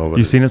I don't know. But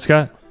You seen it,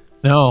 Scott?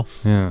 No.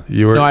 Yeah.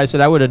 You were. No, I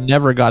said I would have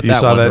never got you that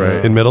saw one. that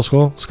right. in middle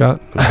school,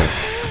 Scott? Okay.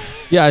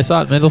 Yeah, I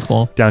saw it in middle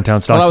school. Downtown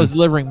While Stockton. I was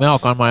delivering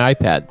milk on my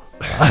iPad.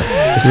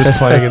 He was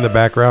playing in the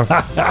background.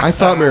 I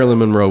thought Marilyn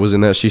Monroe was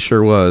in that. She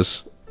sure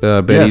was.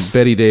 Yes.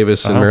 Betty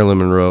Davis and Marilyn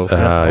Monroe.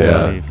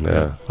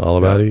 Yeah. All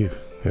About Eve.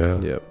 Yeah.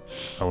 Yep.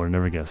 I would have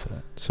never guessed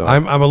that. So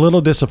I'm a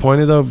little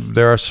disappointed though.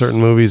 There are certain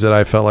movies that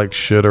I felt like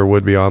should or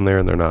would be on there,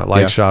 and they're not.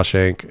 Like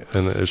Shawshank,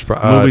 and it's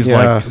Movies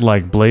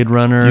like Blade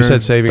Runner. You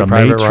said Saving The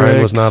Private Ryan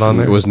Matrix. was not on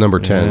there. it was number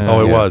 10. Yeah.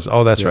 Oh, it was.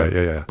 Oh, that's right.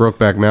 Yeah.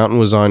 Brokeback Mountain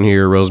was on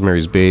here.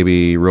 Rosemary's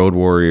Baby. Road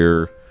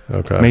Warrior.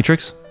 Okay.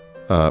 Matrix?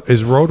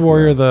 Is Road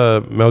Warrior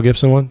the Mel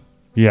Gibson one?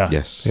 Yeah.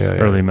 Yes. Yeah.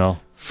 Early Mel.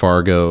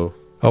 Fargo.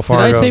 Oh,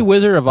 Fargo. Did I say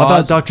Wizard of How about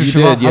Oz? Dr. You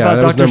Zhivago? did, yeah, How that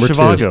about was Dr.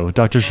 number 2. Zhivago?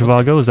 Dr.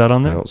 Zhivago, is that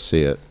on I there? don't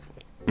see it.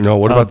 No.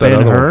 What about that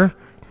other one? Ben-Hur.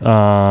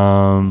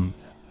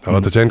 How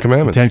about the Ten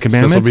Commandments? Ten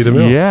Commandments? Cecil B.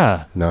 DeMille.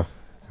 Yeah. No.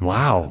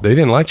 Wow. They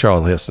didn't like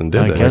Charles Heston,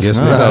 did I they? guess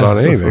He's not. not on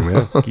anything,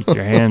 man. Keep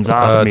your hands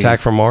off me. Attack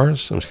from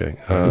Mars. I'm just kidding.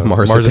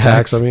 Mars Mars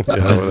Attacks. Attacks. I mean,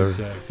 yeah,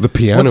 whatever. The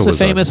piano What's the was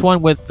famous on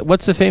one with?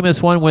 What's the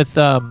famous one with?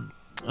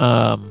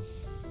 What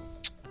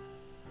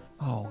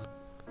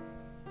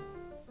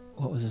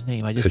was his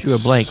name? I just drew a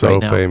blank so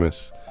right now.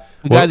 famous.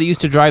 The guy that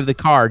used to drive the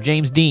car,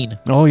 James Dean.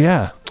 Oh,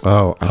 yeah.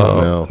 Oh, I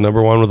don't know.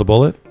 Number 1 with a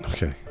bullet.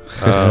 Okay.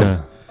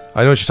 Yeah.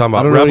 I know what you're talking about.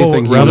 I don't know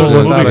anything he Rebel was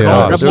in. without a Yeah.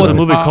 cause. There's a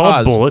Rebel movie with a called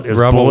Cause. Bullet. Is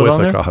Rebel Bullet with on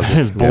a there? Cause.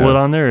 Is Bullet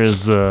on there?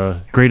 Is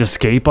Great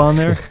Escape on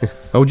there?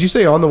 Oh, would you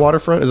say On the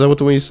Waterfront? Is that what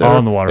the one you said?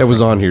 On the Waterfront. It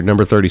was on here,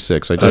 number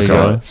 36. I There just you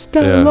saw go. it.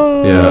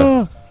 Stella.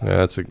 Yeah. Yeah,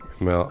 that's a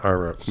Mel.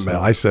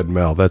 I said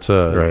Mel. That's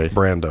a Right.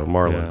 Brando,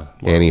 Marlon.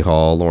 Annie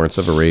Hall, Lawrence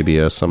of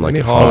Arabia, something like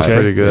Annie that. Hall is Okay.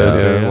 pretty good.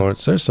 Yeah. Yeah,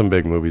 Lawrence. There's some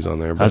big movies on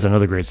there. That's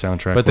another great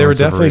soundtrack. But there were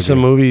Lawrence of definitely some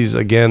Arabia. movies,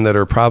 again, that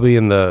are probably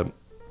in the,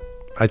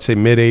 I'd say,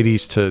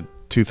 mid-'80s to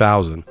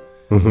 2000.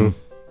 Mm-hmm.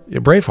 Yeah,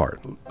 Braveheart.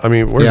 I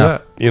mean, where's Yeah.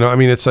 that? You know, I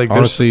mean, it's like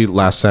Honestly,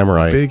 Last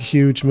Samurai. there's big,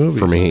 huge movies.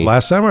 for me.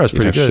 Last Samurai is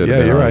pretty good. should've Yeah,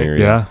 been you're on right. here.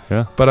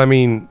 Yeah. But I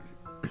mean,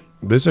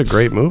 these are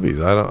great movies.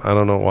 I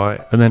don't know why.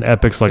 And then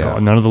epics like Yeah.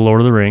 none of the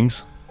Lord of the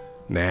Rings.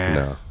 Nah.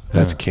 No.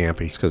 That's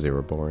campy. It's because they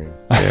were boring.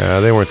 Yeah,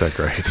 they weren't that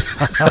great.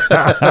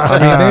 I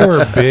mean, they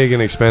were big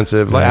and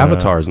expensive. Like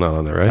Avatar's not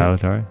on there, right?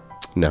 Avatar.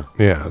 No.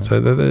 Yeah. So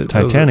those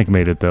Titanic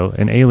made it though,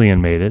 and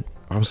Alien made it.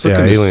 I was looking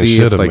to Alien see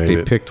should if have they made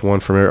it. picked one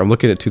from. I'm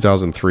looking at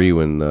 2003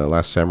 when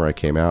Last Samurai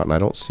came out, and I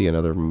don't see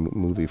another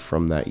movie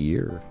from that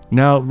year.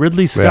 Now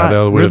Ridley Scott.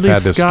 Yeah, they would have Ridley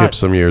had to Scott, skip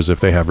some years if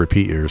they have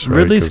repeat years. Right?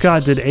 Ridley 'Cause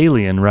Scott did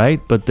Alien,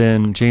 right? But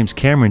then James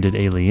Cameron did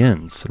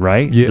Aliens,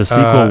 right? Yeah, The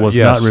sequel was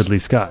yes. not Ridley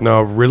Scott.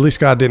 No, Ridley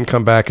Scott didn't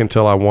come back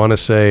until I want to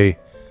say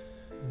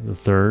The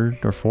third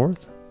or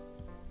fourth?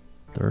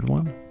 Third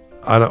one?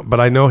 I don't, but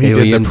I know he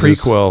Aliens did the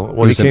prequel.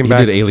 Well, he came He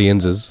back. did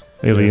Aliens.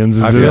 Aliens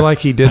is I it? feel like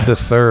he did the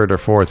third or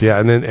fourth. Yeah,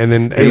 and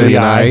then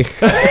Alien Eye.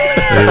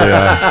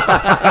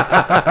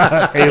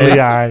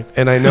 Alien.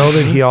 And I know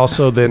that he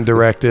also then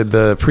directed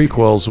the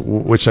prequels,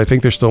 which I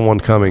think there's still one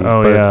coming.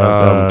 Oh, but,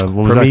 yeah.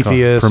 What was that called?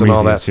 Prometheus and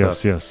all that Yes,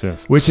 stuff.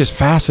 yes. Which is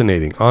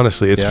fascinating.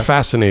 Honestly, it's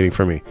fascinating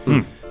for me.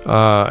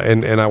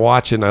 And I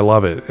watch it and I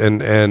love it.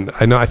 And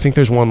I think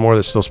there's one more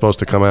that's still supposed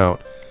to come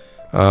out.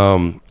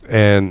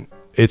 And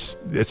it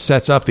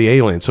sets up the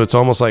Alien, so it's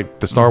almost like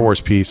the Star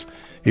Wars piece.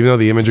 Even though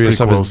the imagery and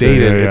stuff is prequels,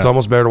 dated, yeah. it's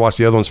almost better to watch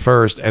the other ones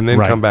first and then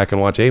Right. come back and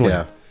watch Alien.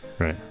 Yeah.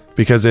 Right.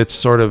 Because it's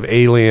sort of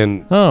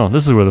Alien Oh,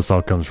 this is where this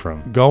all comes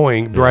from.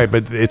 going, right,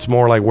 but it's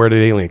more like where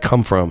did Alien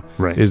come from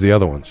Right. is the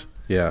other ones.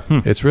 Yeah.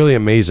 It's really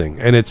amazing.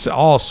 And it's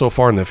all so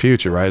far in the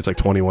future, right? It's like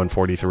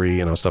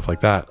 2143, stuff like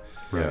that.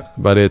 Yeah.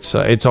 But it's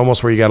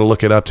almost where you got to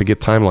look it up to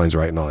get timelines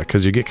right and all that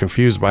because you get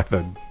confused by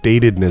the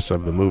datedness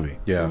of the movie.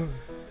 Yeah.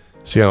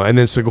 So, and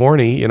then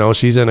Sigourney,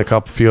 she's in a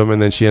few of them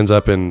and then she ends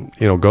up in,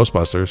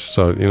 Ghostbusters.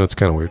 So, it's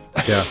kind of weird.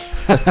 Yeah.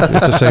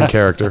 It's the same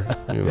character.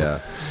 Yeah.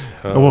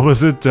 What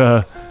was it?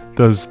 The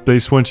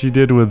space one she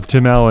did with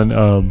Tim Allen?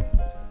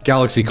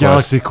 Galaxy Quest.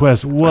 Galaxy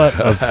Quest. What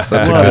a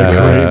such what a a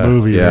good great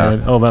movie, Yeah.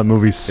 man. Oh, that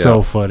movie's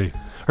so funny.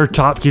 Her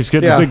top keeps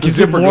getting Yeah, keeps the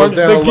zipper getting more, goes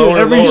down they get lower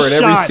and lower in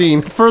every shot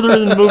scene. Further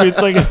in the movie,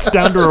 it's like it's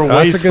down to her That's a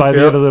waist good- by the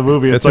yep. end of the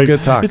movie. It's like, a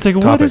good talk. It's like,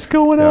 what topic. is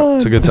going on?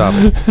 It's a good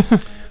topic.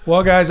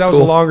 Well, guys, that was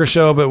a longer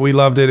show, but we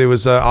loved it. It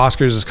was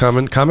Oscars is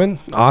coming.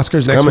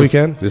 Oscars next coming.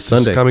 weekend. This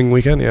Sunday. coming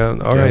weekend. Yeah.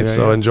 All right.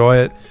 So enjoy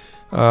it.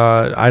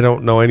 I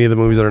don't know any of the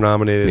movies that are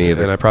nominated, Me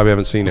either. and I probably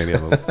haven't seen any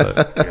of them.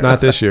 But not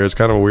this year. It's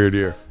kind of a weird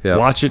year. Yeah.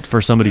 Watch it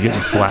for somebody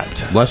getting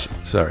slapped. Blush.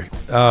 Sorry.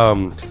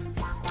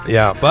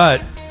 Yeah,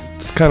 but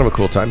it's kind of a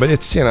cool time. But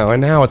it's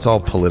and now it's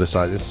all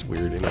politicized. It's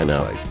weird. I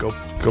know. It's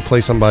like go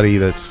play somebody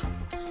that's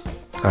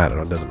I don't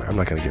know. It doesn't matter. I'm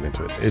not going to get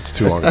into it. It's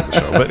too long of the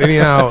show. But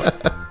anyhow.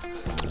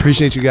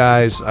 Appreciate you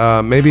guys.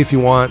 Maybe if you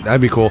want,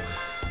 that'd be cool.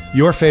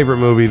 Your favorite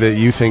movie that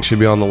you think should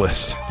be on the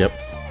list. Yep.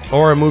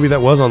 Or a movie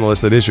that was on the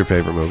list that is your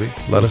favorite movie.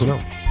 Let us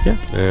know. Yeah.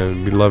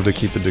 And we'd love to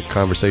keep the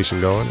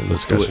conversation going and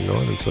Let's do discussion it.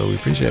 going. And so we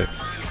appreciate it.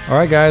 All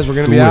right, guys. We're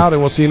going to be Do it. out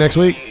and we'll see you next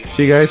week.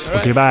 See you guys.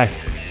 Okay, bye.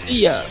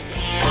 See ya.